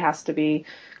Jedi has to be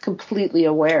completely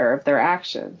aware of their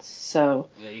actions. So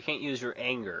yeah, you can't use your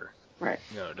anger, right,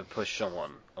 to push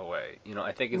someone away.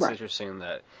 I think it's interesting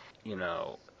that,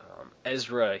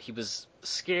 Ezra, he was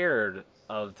scared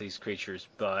of these creatures,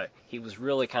 but he was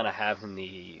really kind of having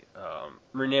the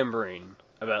remembering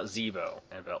about Zebo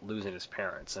and about losing his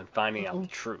parents and finding out the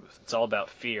truth. It's all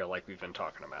about fear, like we've been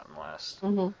talking about in the last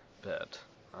bit.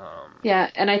 Yeah,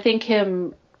 and I think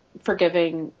him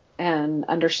forgiving and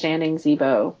understanding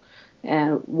Zebo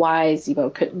and why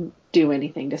Zebo couldn't do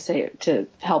anything to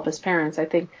help his parents, I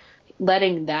think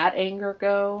letting that anger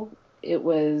go,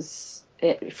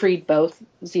 it freed both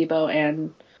Zebo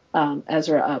and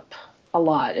Ezra up a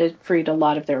lot. It freed a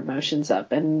lot of their emotions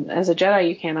up. And as a Jedi,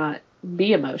 you cannot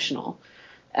be emotional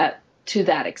to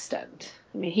that extent.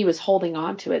 I mean, he was holding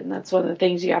on to it, and that's one of the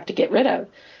things you have to get rid of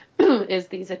is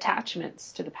these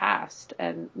attachments to the past,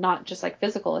 and not just like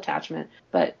physical attachment,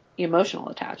 but emotional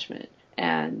attachment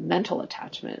and mental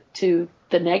attachment to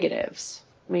the negatives.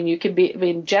 I mean,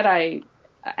 Jedi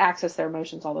access their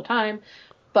emotions all the time,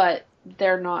 but they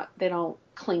don't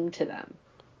cling to them.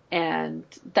 And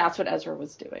that's what Ezra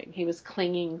was doing. He was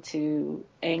clinging to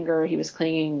anger. He was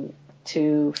clinging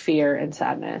to fear and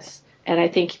sadness. And I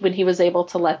think when he was able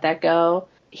to let that go,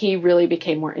 he really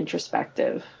became more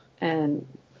introspective and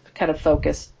kind of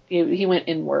focused. He went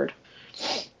inward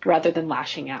rather than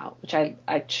lashing out, which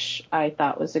I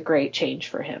thought was a great change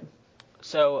for him.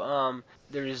 So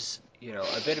there's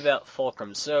a bit about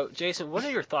Fulcrum. So Jason, what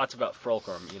are your thoughts about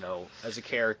Fulcrum? As a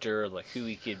character, like who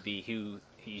he could be, who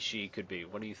she could be.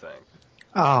 What do you think?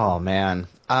 Oh man.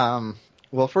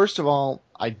 Well, first of all,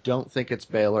 I don't think it's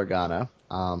Bail Organa.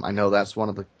 I know that's one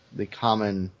of the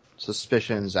common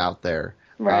suspicions out there.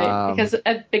 Right,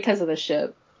 because of the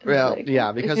ship. Well,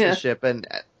 because of the ship, and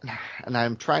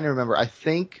I'm trying to remember. I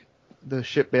think the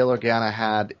ship Bail Organa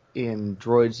had in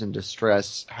Droids in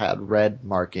Distress had red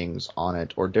markings on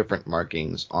it, or different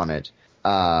markings on it.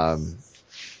 But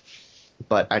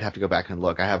I'd have to go back and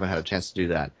look. I haven't had a chance to do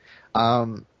that.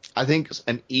 I think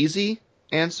an easy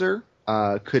answer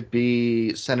could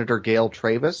be Senator Gale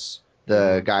Travis,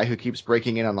 the guy who keeps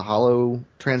breaking in on the holo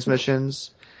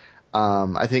transmissions.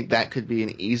 I think that could be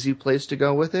an easy place to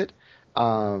go with it.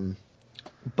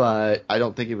 But I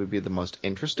don't think it would be the most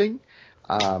interesting.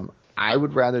 I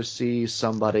would rather see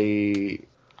somebody,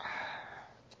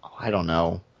 I don't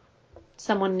know.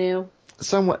 Someone new.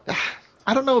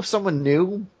 I don't know if someone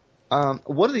new.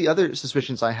 One of the other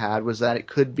suspicions I had was that it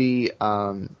could be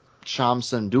Sham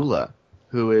Syndulla,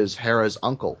 who is Hera's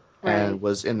uncle and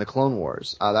was in the Clone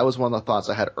Wars. That was one of the thoughts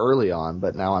I had early on,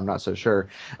 but now I'm not so sure.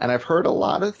 And I've heard a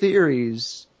lot of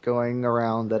theories going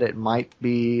around that it might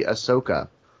be Ahsoka.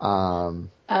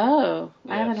 I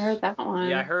haven't heard that one.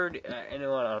 Yeah, I heard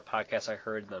anyone on a podcast. I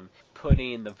heard them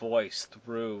putting the voice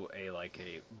through a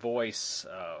voice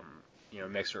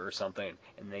mixer or something,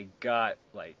 and they got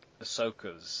like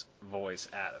Ahsoka's voice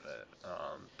out of it.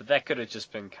 But that could have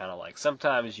just been kind of like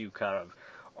sometimes you kind of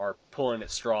are pulling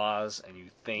at straws and you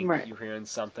think you're hearing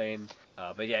something.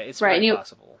 But yeah, it's very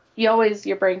possible.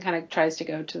 Your brain kind of tries to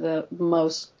go to the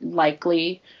most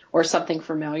likely or something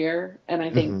familiar, and I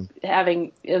think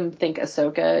having him think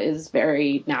Ahsoka is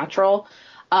very natural.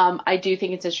 I do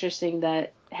think it's interesting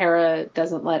that Hera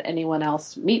doesn't let anyone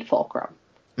else meet Fulcrum.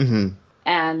 Mm-hmm.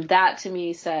 And that to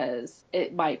me says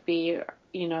it might be,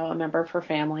 a member of her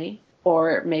family,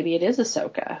 or maybe it is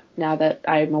Ahsoka. Now that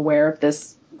I'm aware of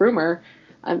this rumor,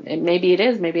 maybe it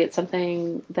is. Maybe it's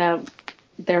something that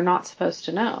they're not supposed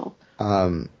to know.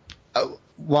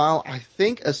 While I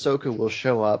think Ahsoka will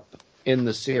show up in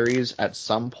the series at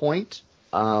some point,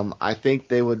 I think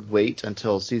they would wait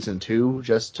until season 2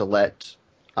 just to let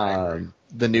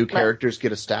the new characters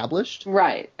get established.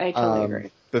 Right, I totally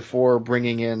agree. Before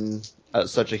bringing in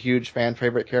such a huge fan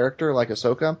favorite character like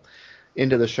Ahsoka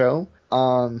into the show.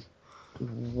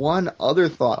 One other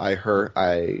thought I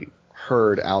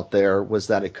heard out there was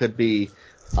that it could be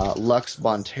Lux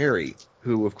Bonteri,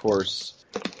 who of course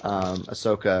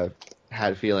Ahsoka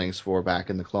had feelings for back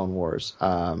in the Clone Wars.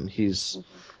 He's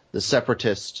the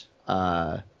separatist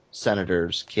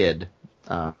senator's kid.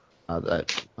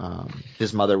 That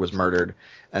his mother was murdered,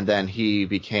 and then he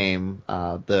became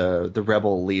the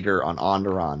rebel leader on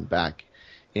Onderon back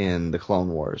in the Clone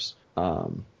Wars.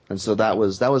 And so that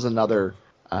was another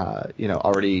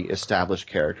already established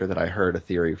character that I heard a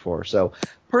theory for. So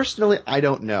personally, I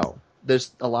don't know.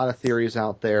 There's a lot of theories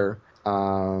out there.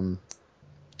 I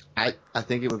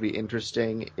think it would be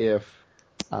interesting if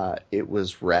it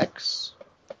was Rex,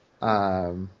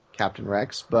 Captain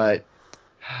Rex, but.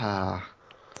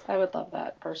 I would love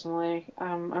that personally.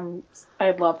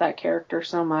 I'd love that character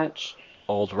so much.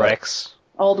 Old Rex.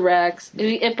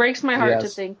 It breaks my heart to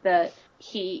think that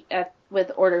he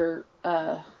with Order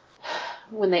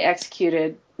when they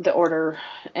executed the Order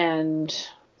and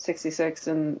 66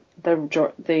 and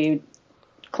the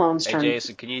clones turned. Hey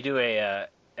Jason, can you do a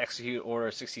execute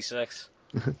Order 66?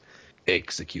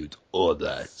 Execute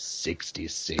Order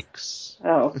 66.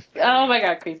 Oh my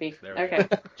God, creepy. Okay,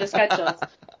 just got chills.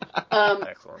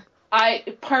 Excellent.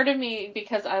 Part of me,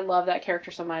 because I love that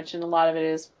character so much, and a lot of it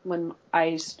is when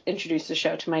I introduced the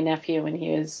show to my nephew when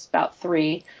he was about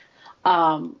 3,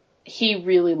 he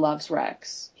really loves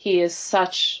Rex. He is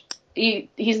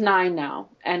he's 9 now,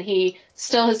 and he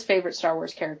still his favorite Star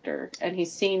Wars character, and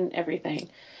he's seen everything.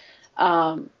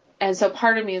 And so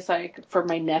part of me is like, for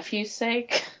my nephew's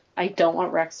sake, I don't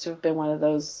want Rex to have been one of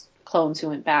those clones who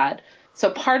went bad. So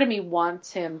part of me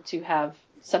wants him to have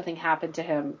something happen to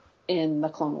him in the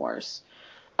Clone Wars,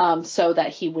 so that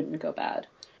he wouldn't go bad.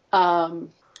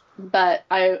 But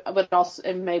I would also,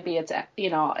 and maybe it's,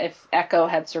 if Echo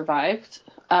had survived,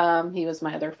 he was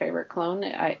my other favorite clone.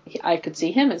 I could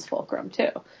see him as Fulcrum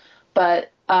too.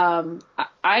 But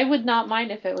I would not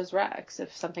mind if it was Rex,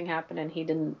 if something happened and he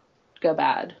didn't go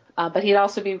bad. But he'd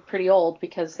also be pretty old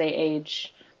because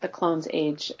the clones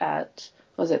age at,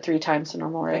 was it 3 times the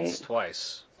normal rate? It's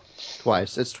twice.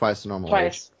 It's twice the normal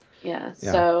age. Yeah.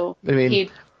 So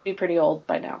he'd be pretty old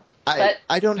by now.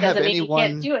 I don't have anyone. He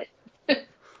can't do it.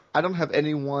 I don't have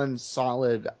any one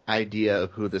solid idea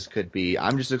of who this could be.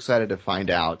 I'm just excited to find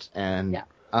out, and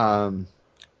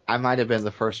I might have been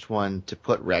the first one to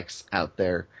put Rex out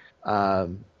there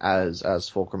as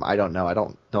Fulcrum. I don't know. I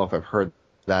don't know if I've heard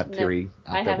that theory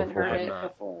out there before. I haven't heard it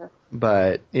before.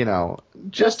 But,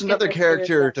 just another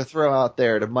character to throw out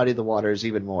there to muddy the waters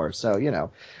even more. So,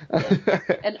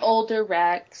 An older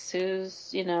Rex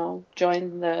who's,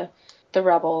 joined the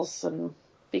Rebels, and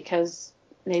because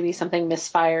maybe something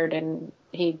misfired and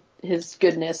his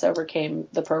goodness overcame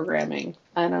the programming.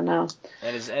 I don't know.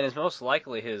 And is most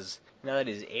likely now that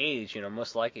his age,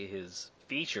 most likely his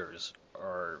features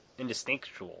are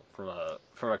indistinguishable from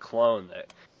a clone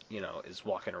that, is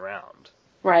walking around.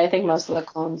 Right, I think most of the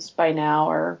clones by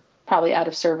now are probably out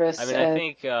of service. I mean, I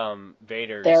think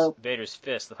Vader's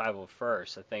fist, the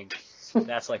 501st, I think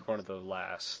that's like one of the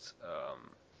last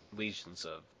legions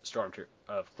of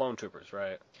clone troopers,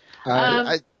 right?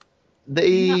 I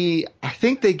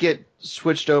think they get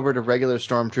switched over to regular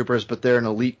stormtroopers, but they're an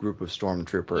elite group of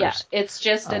stormtroopers. Yeah, it's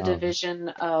just a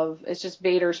division it's just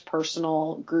Vader's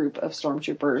personal group of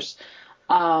stormtroopers,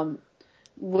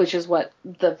 which is what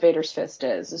the Vader's Fist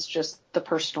is. It's just the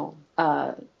personal,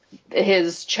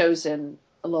 his chosen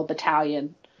little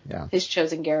battalion, his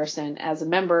chosen garrison. As a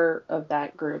member of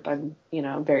that group, I'm,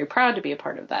 very proud to be a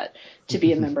part of that, to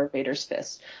be a member of Vader's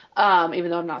Fist, even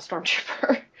though I'm not a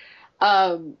stormtrooper.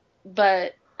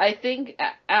 But I think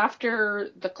after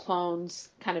the clones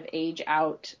kind of age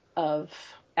out of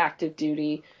active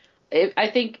duty,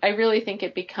 I really think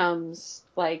it becomes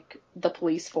like the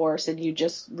police force, and you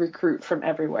just recruit from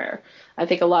everywhere. I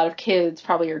think a lot of kids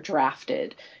probably are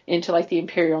drafted into like the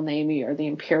Imperial Navy or the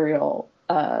Imperial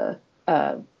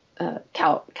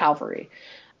cavalry.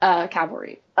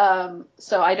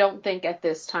 So I don't think at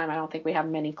this time, I don't think we have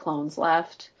many clones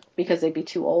left because they'd be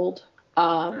too old.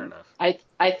 Fair enough.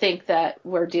 I think that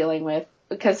we're dealing with,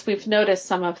 because we've noticed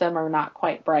some of them are not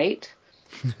quite bright.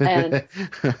 And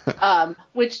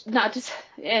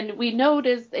and we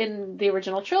noticed in the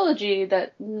original trilogy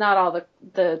that not all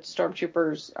the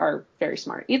stormtroopers are very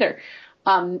smart either,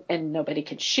 and nobody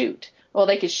can shoot. Well,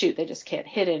 they can shoot, they just can't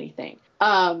hit anything.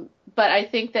 But I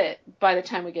think that by the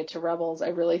time we get to Rebels, I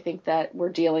really think that we're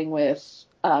dealing with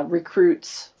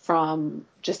recruits from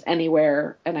just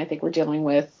anywhere, and I think we're dealing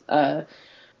with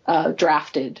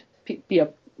drafted,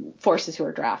 forces who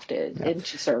are drafted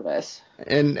into service.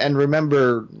 And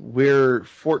remember, we're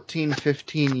 14,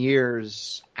 15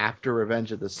 years after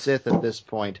Revenge of the Sith at this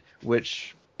point,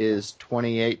 which is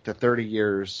 28 to 30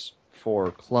 years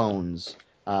for clones.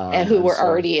 And who were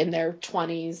already in their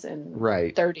 20s and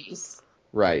 30s.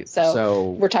 Right.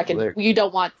 So we're talking, you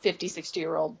don't want 50,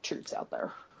 60-year-old troops out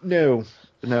there. No.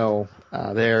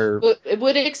 It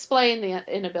would explain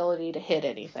the inability to hit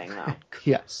anything, though.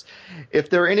 Yes. If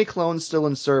there are any clones still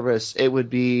in service, it would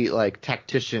be like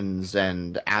tacticians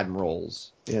and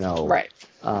admirals, Right.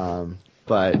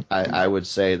 But I would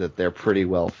say that they're pretty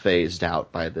well phased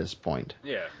out by this point.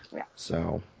 Yeah.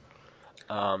 So.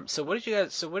 So what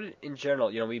in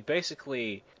general, we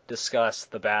basically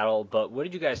discussed the battle, but what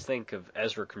did you guys think of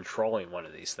Ezra controlling one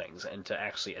of these things and to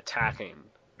actually attacking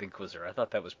the Inquisitor? I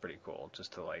thought that was pretty cool,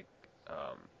 just to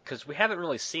because we haven't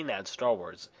really seen that in Star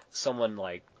Wars. Someone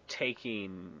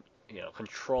taking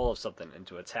control of something and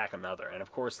to attack another. And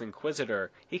of course, the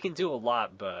Inquisitor, he can do a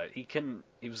lot, but he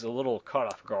was a little caught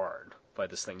off guard by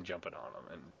this thing jumping on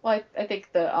him. And well, I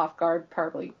think the off guard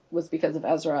probably was because of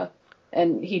Ezra,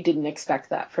 and he didn't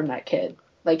expect that from that kid.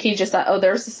 He just thought, oh,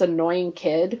 there's this annoying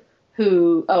kid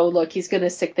who, oh, look, he's going to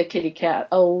sick the kitty cat.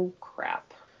 Oh,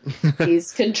 crap.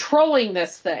 He's controlling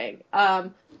this thing. I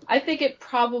think it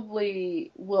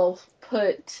probably will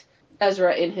put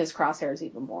Ezra in his crosshairs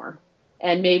even more,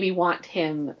 and maybe want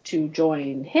him to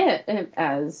join him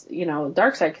as,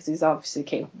 dark side, because he's obviously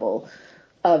capable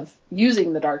of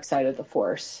using the dark side of the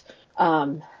Force.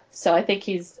 So I think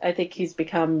he's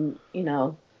become,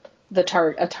 a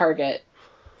target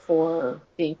for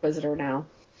the Inquisitor now.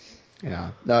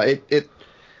 Yeah. No, it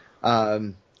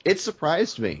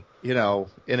surprised me,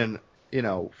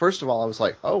 first of all, I was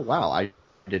like, oh, wow, I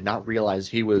did not realize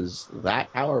he was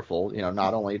that powerful,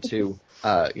 not only to,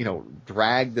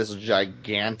 drag this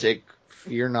gigantic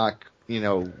Fearnock,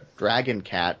 dragon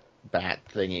cat bat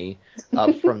thingy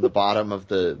up from the bottom of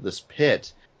this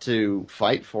pit to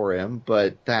fight for him,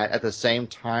 but that at the same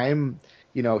time,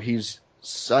 he's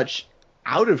such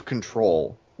out of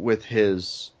control with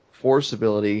his Force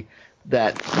ability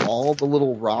that all the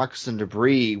little rocks and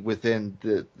debris within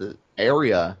the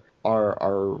area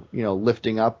are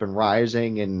lifting up and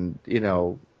rising, and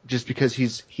just because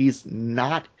he's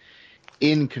not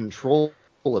in control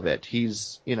of it,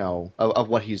 he's of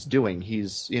what he's doing.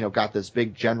 He's got this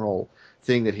big general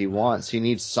thing that he wants. He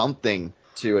needs something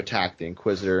to attack the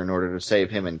Inquisitor in order to save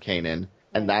him and Kanan,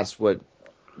 and that's what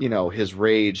his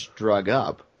rage drug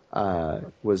up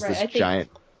was this giant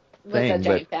thing. Was a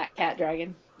giant fat cat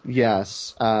dragon.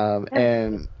 Yes,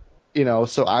 and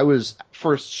so I was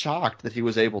first shocked that he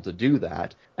was able to do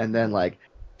that, and then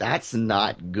that's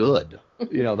not good.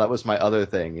 That was my other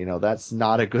thing. That's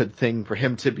not a good thing for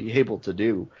him to be able to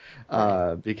do,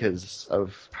 because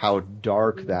of how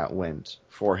dark that went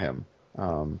for him.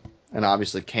 And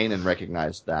obviously Kanan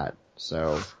recognized that.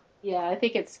 So yeah, I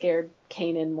think it scared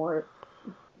Kanan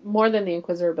more than the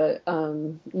Inquisitor, but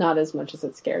not as much as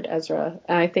it scared Ezra.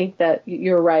 And I think that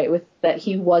you're right with that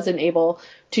he wasn't able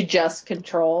to just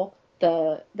control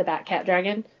the Bat-Cat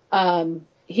dragon.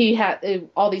 He had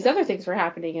all these other things were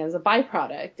happening as a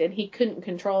byproduct, and he couldn't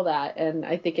control that. And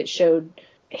I think it showed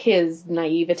his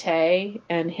naivete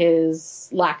and his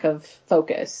lack of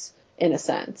focus in a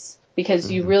sense,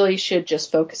 because you really should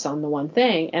just focus on the one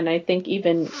thing. And I think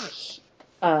even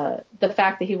the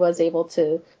fact that he was able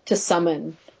to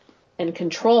summon and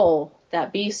control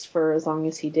that beast for as long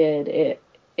as he did,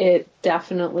 it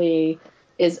definitely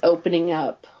is opening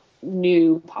up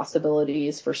new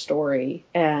possibilities for story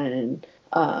and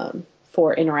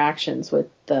for interactions with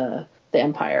the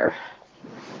Empire.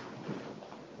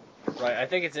 Right. I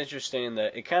think it's interesting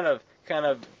that it kind of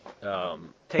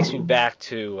takes me back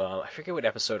to I forget what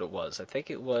episode it was. I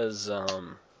think it was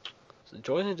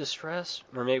Joy and Distress,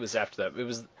 or maybe it was after that. It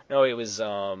was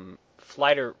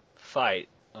Flight or Fight.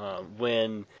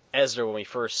 When Ezra, when we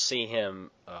first see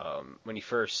him, when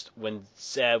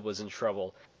Zeb was in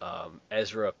trouble,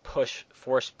 Ezra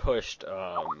force pushed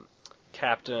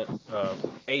Captain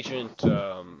Agent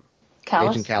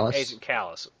Callus? Agent Callus. Agent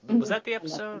Callus. Was that the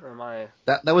episode, or am I?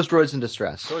 That was Droids in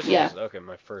Distress. Droids in Distress. Okay,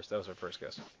 that was my first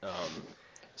guess.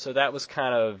 So that was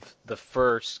kind of the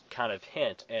first kind of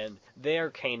hint, and there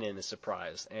Kanan is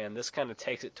surprised, and this kind of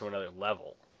takes it to another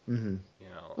level. Mm-hmm.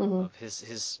 Of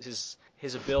his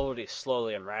ability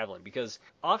slowly unraveling, because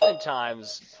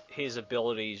oftentimes his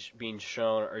abilities being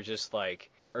shown are just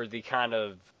are the kind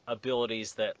of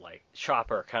abilities that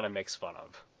Chopper kind of makes fun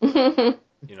of.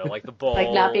 Like the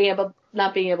ball, not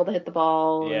being able to hit the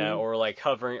ball. Yeah, or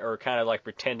hovering, or kind of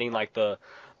pretending the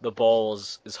ball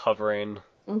is hovering.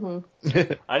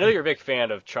 Mm-hmm. I know you're a big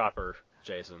fan of Chopper,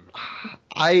 Jason.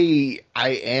 I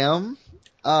am.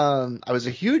 I was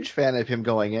a huge fan of him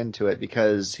going into it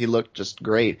because he looked just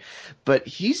great, but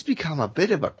he's become a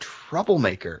bit of a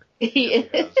troublemaker. He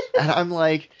is. And I'm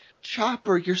like,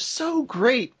 Chopper, you're so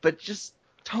great, but just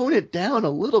tone it down a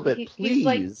little bit,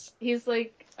 please. He's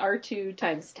like R2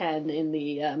 times 10 in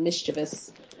the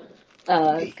mischievous.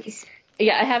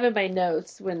 Yeah, I have in my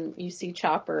notes when you see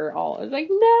Chopper, I was like,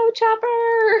 no,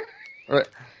 Chopper.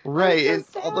 Right. So And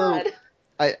sad. although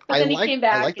I came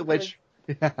back. I like the way.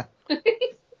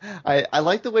 I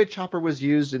like the way Chopper was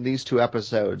used in these 2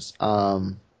 episodes,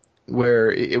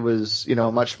 where it was,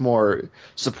 much more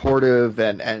supportive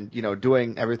and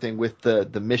doing everything with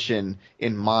the mission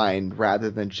in mind rather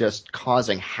than just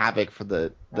causing havoc for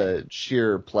the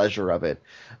sheer pleasure of it.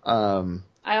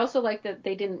 I also like that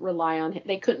they didn't rely on him.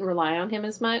 They couldn't rely on him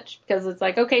as much because it's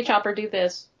like, okay, Chopper, do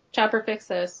this. Chopper, fix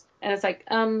this. And it's like,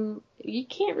 you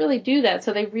can't really do that.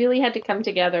 So they really had to come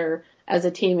together as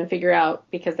a team and figure out,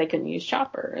 because they couldn't use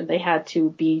Chopper, and they had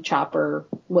to be Chopper,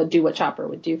 do what Chopper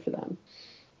would do for them.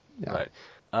 Yeah.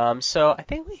 Right. So I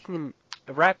think we can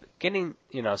starting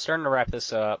to wrap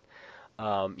this up.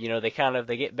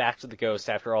 They get back to the Ghost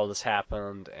after all this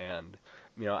happened, and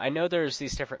I know there's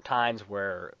these different times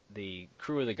where the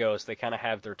crew of the Ghost, they kind of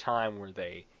have their time where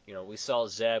they, we saw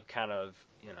Zeb kind of,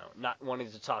 not wanting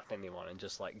to talk to anyone and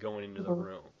just like going into the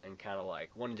room and kind of like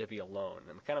wanting to be alone,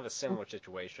 and kind of a similar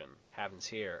situation happens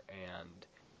here. And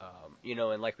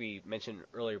and like we mentioned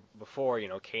earlier before,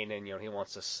 Kanan, he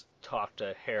wants to talk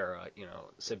to Hera,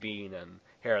 Sabine and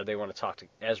Hera, they want to talk to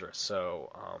Ezra.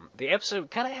 So the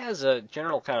episode kind of has a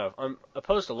general kind of,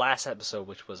 opposed to last episode,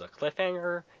 which was a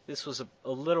cliffhanger, this was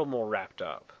a little more wrapped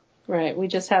up. Right. We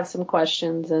just have some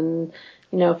questions and,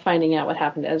 finding out what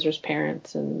happened to Ezra's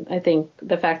parents. And I think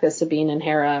the fact that Sabine and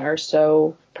Hera are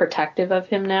so protective of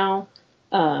him now,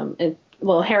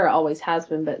 Hera always has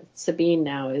been, but Sabine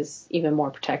now is even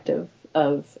more protective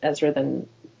of Ezra than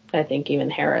I think even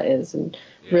Hera is, and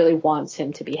really wants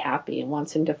him to be happy and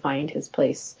wants him to find his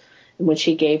place, in which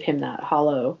he gave him that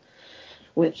hollow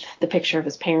with the picture of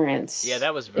his parents. Yeah,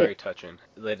 that was very touching.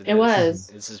 It was.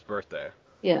 It's his birthday.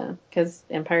 Yeah, because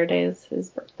Empire Day is his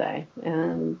birthday.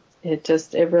 And it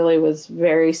really was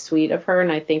very sweet of her,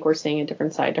 and I think we're seeing a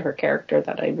different side to her character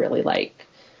that I really like.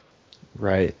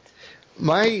 Right.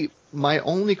 My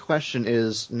only question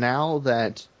is, now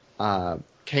that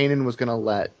Kanan was going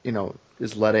to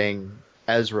is letting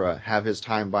Ezra have his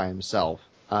time by himself,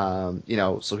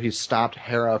 so he stopped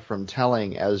Hera from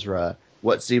telling Ezra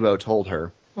what Zebo told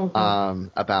her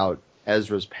about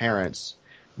Ezra's parents.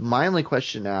 My only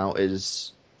question now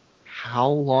is, how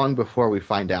long before we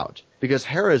find out? Because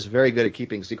Hera is very good at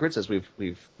keeping secrets, as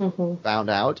we've found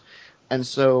out, and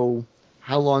so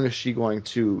how long is she going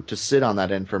to sit on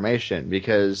that information?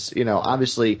 Because,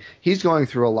 obviously he's going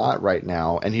through a lot right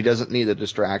now, and he doesn't need the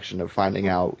distraction of finding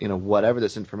out, whatever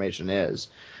this information is.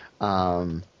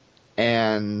 And,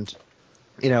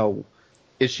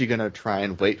 is she going to try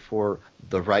and wait for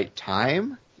the right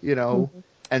time, And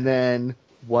then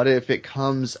what if it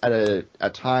comes at a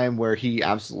time where he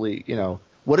absolutely,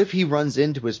 what if he runs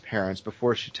into his parents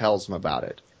before she tells him about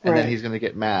it? And then he's going to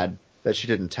get mad that she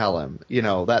didn't tell him,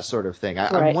 that sort of thing.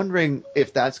 I'm wondering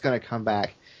if that's going to come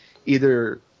back.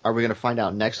 Either are we going to find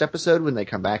out next episode when they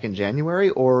come back in January,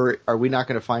 or are we not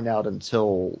going to find out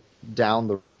until down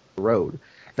the road?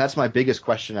 That's my biggest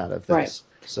question out of this. Right.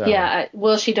 So. Yeah,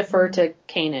 will she defer to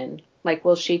Kanan? Like,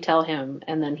 will she tell him,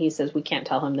 and then he says, we can't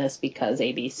tell him this because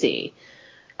ABC.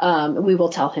 We will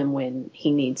tell him when he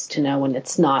needs to know, when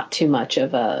it's not too much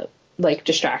of a,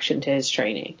 distraction to his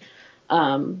training.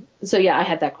 So yeah, I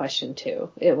had that question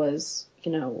too. It was,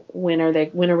 when are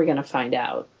we going to find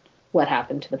out what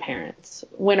happened to the parents?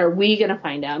 When are we going to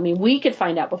find out? I mean, we could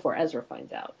find out before Ezra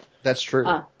finds out. That's true.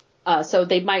 So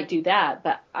they might do that,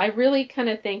 but I really kind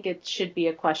of think it should be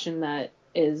a question that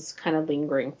is kind of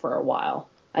lingering for a while.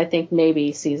 I think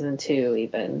maybe season 2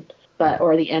 even,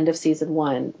 or the end of season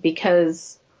 1,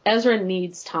 because Ezra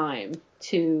needs time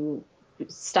to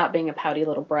stop being a pouty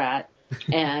little brat,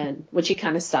 and which he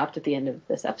kind of stopped at the end of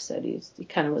this episode. He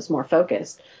kind of was more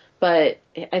focused, but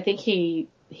I think he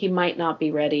might not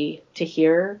be ready to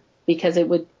hear, because it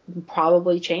would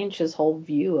probably change his whole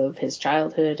view of his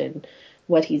childhood and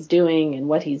what he's doing and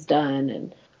what he's done,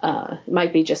 and it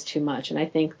might be just too much. And I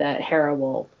think that Hera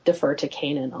will defer to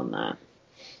Kanan on that.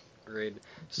 Agreed.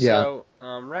 Yeah. So,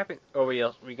 wrapping. Oh, were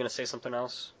you going to say something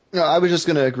else? No, I was just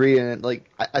going to agree, and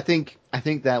I think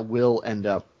that will end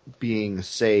up being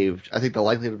saved. I think the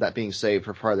likelihood of that being saved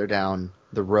for farther down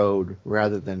the road,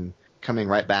 rather than coming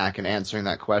right back and answering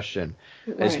that question,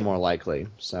 is more likely.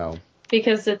 So.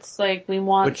 because it's like we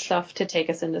want stuff to take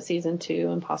us into season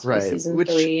 2 and possibly season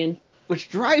 3, which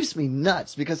drives me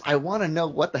nuts because I want to know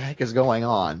what the heck is going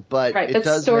on. But right, it but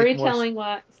does storytelling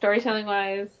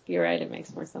wise, you're right. It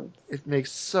makes more sense. It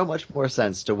makes so much more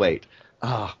sense to wait.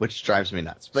 Which drives me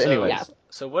nuts. But anyways. Yeah.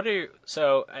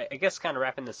 So I guess kind of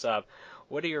wrapping this up,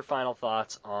 what are your final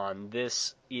thoughts on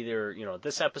this, either,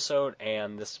 this episode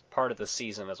and this part of the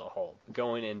season as a whole,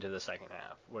 going into the second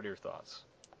half? What are your thoughts?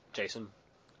 Jason?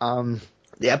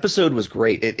 The episode was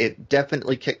great. It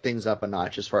definitely kicked things up a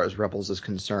notch as far as Rebels is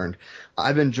concerned.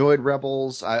 I've enjoyed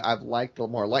Rebels. I've liked the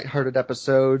more lighthearted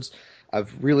episodes.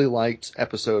 I've really liked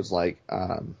episodes like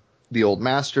The Old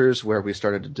Masters, where we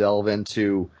started to delve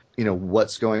into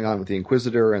what's going on with the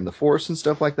Inquisitor and the Force and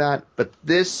stuff like that. But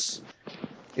this,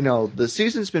 the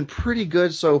season's been pretty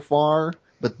good so far,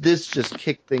 but this just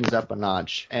kicked things up a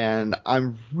notch. And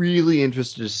I'm really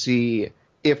interested to see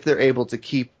if they're able to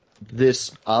keep this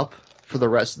up for the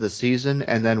rest of the season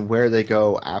and then where they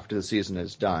go after the season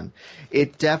is done.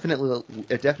 It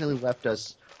definitely left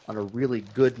us on a really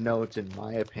good note, in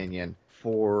my opinion,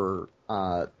 for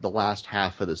the last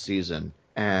half of the season.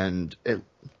 And it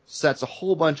sets a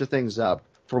whole bunch of things up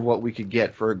for what we could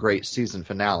get for a great season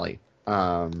finale.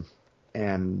 And,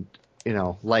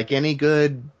 like any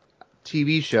good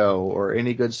TV show or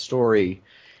any good story,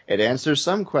 it answers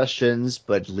some questions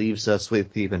but leaves us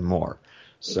with even more.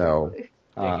 So, Nicki,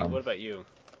 what about you?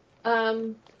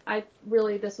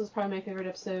 This was probably my favorite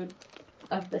episode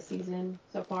of the season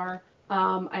so far.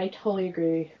 I totally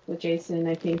agree with Jason.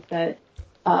 I think that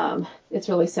it's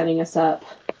really setting us up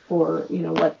for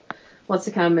what's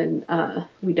to come, and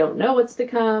we don't know what's to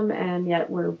come, and yet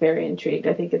we're very intrigued.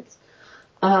 I think it's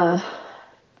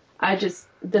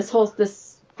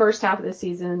this first half of the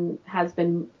season has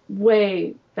been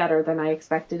way better than I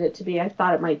expected it to be. I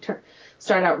thought it might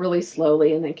start out really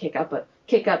slowly and then kick up like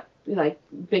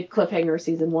big cliffhanger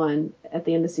season 1 at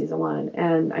the end of season 1,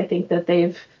 and I think that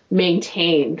they've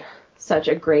maintained such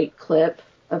a great clip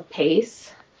of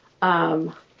pace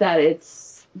that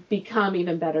it's become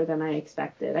even better than I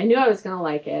expected. I knew I was going to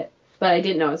like it, but I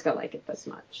didn't know I was going to like it this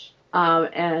much.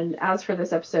 And as for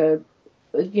this episode,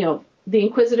 the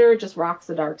Inquisitor just rocks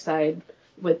the dark side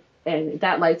and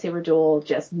that lightsaber duel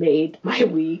just made my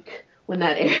week. When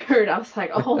that aired, I was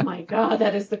like, oh my God,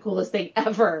 that is the coolest thing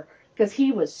ever. Because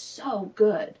he was so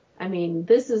good. I mean,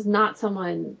 this is not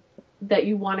someone that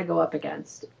you want to go up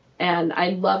against. And I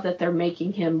love that they're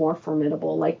making him more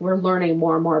formidable. Like, we're learning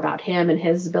more and more about him and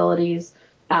his abilities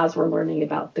as we're learning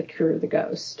about the crew of the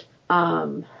Ghost.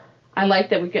 I like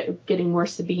that we're getting more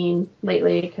Sabine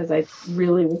lately, because I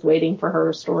really was waiting for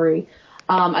her story.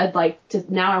 Now I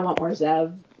want more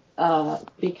Zev,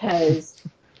 because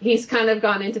he's kind of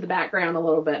gone into the background a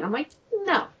little bit. And I'm like,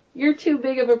 no, you're too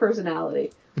big of a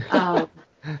personality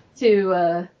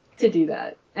to do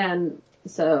that. And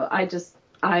so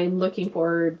I'm looking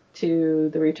forward to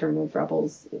the return of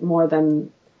Rebels more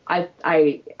than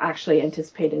I actually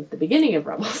anticipated the beginning of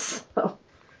Rebels. So.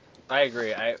 I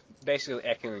agree. I basically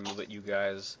echoing what you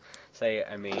guys say.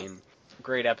 I mean,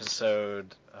 great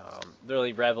episode.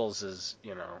 Really, Rebels is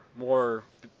more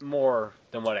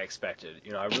than what I expected.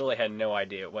 I really had no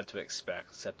idea what to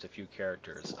expect except a few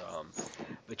characters.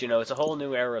 But it's a whole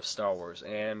new era of Star Wars,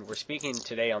 and we're speaking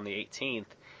today on the 18th,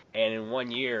 and in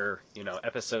 1 year,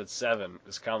 Episode 7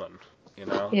 is coming.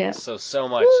 Yeah. So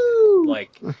much. Woo!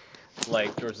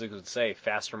 Like George Lucas would say,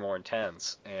 faster, more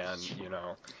intense, and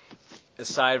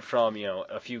aside from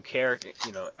a few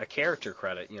a character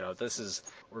credit,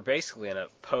 we're basically in a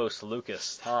post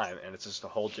Lucas time, and it's just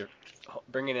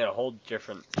bringing in a whole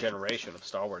different generation of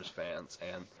Star Wars fans,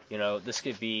 and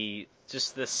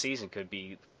this season could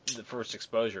be the first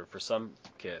exposure for some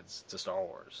kids to Star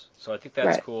Wars. So I think that's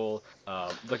right. Cool.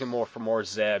 Looking for more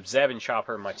Zeb. Zeb and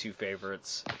Chopper are my two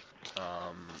favorites.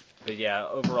 But yeah,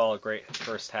 overall a great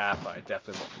first half. I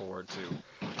definitely look forward to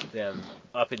them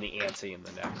upping the ante in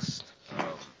the next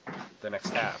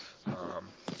half.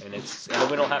 And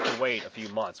we don't have to wait a few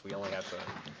months. We only have to,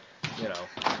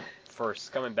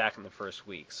 first coming back in the first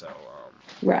week. So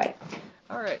Right.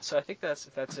 All right, so I think that's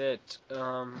it.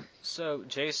 So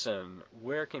Jason,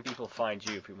 where can people find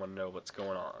you if you want to know what's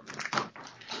going on?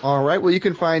 All right. Well, you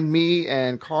can find me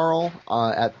and Carl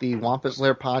at the Wampa's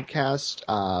Lair podcast.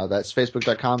 That's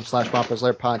facebook.com/Wampa's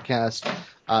Lair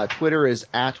podcast. Twitter is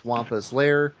 @Wampa's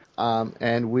Lair.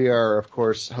 And we are, of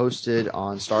course, hosted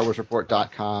on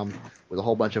StarWarsReport.com with a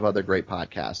whole bunch of other great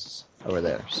podcasts over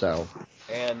there. So.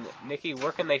 And Nicki,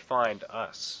 where can they find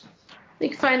us? You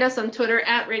can find us on Twitter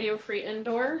 @Radio Free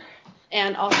Indoor,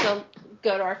 and also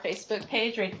go to our Facebook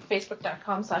page,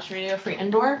 facebook.com/Radio Free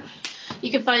Indoor. You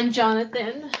can find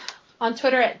Jonathan On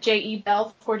Twitter at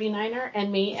JEBell49er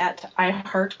and me at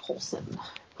iHeartPolson.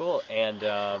 Cool. And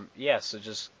so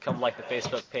just come like the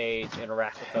Facebook page,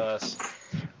 interact with us,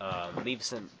 leave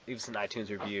us an iTunes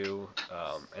review,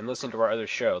 and listen to our other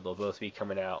show. They'll both be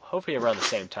coming out hopefully around the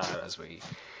same time as we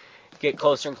get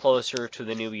closer and closer to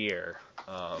the new year.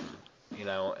 And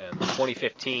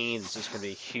 2015 is just going to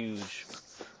be huge.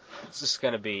 It's just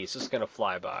going to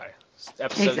fly by. It's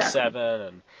episode 7,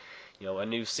 and a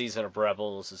new season of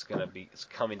Rebels is it's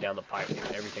coming down the pipe.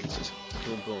 Everything's just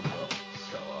boom, boom, boom.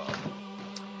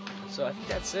 So I think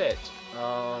that's it.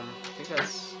 I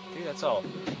think that's all.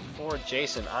 For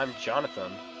Jason, I'm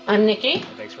Jonathan. I'm Nicki.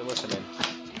 And thanks for listening.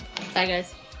 Bye,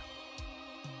 guys.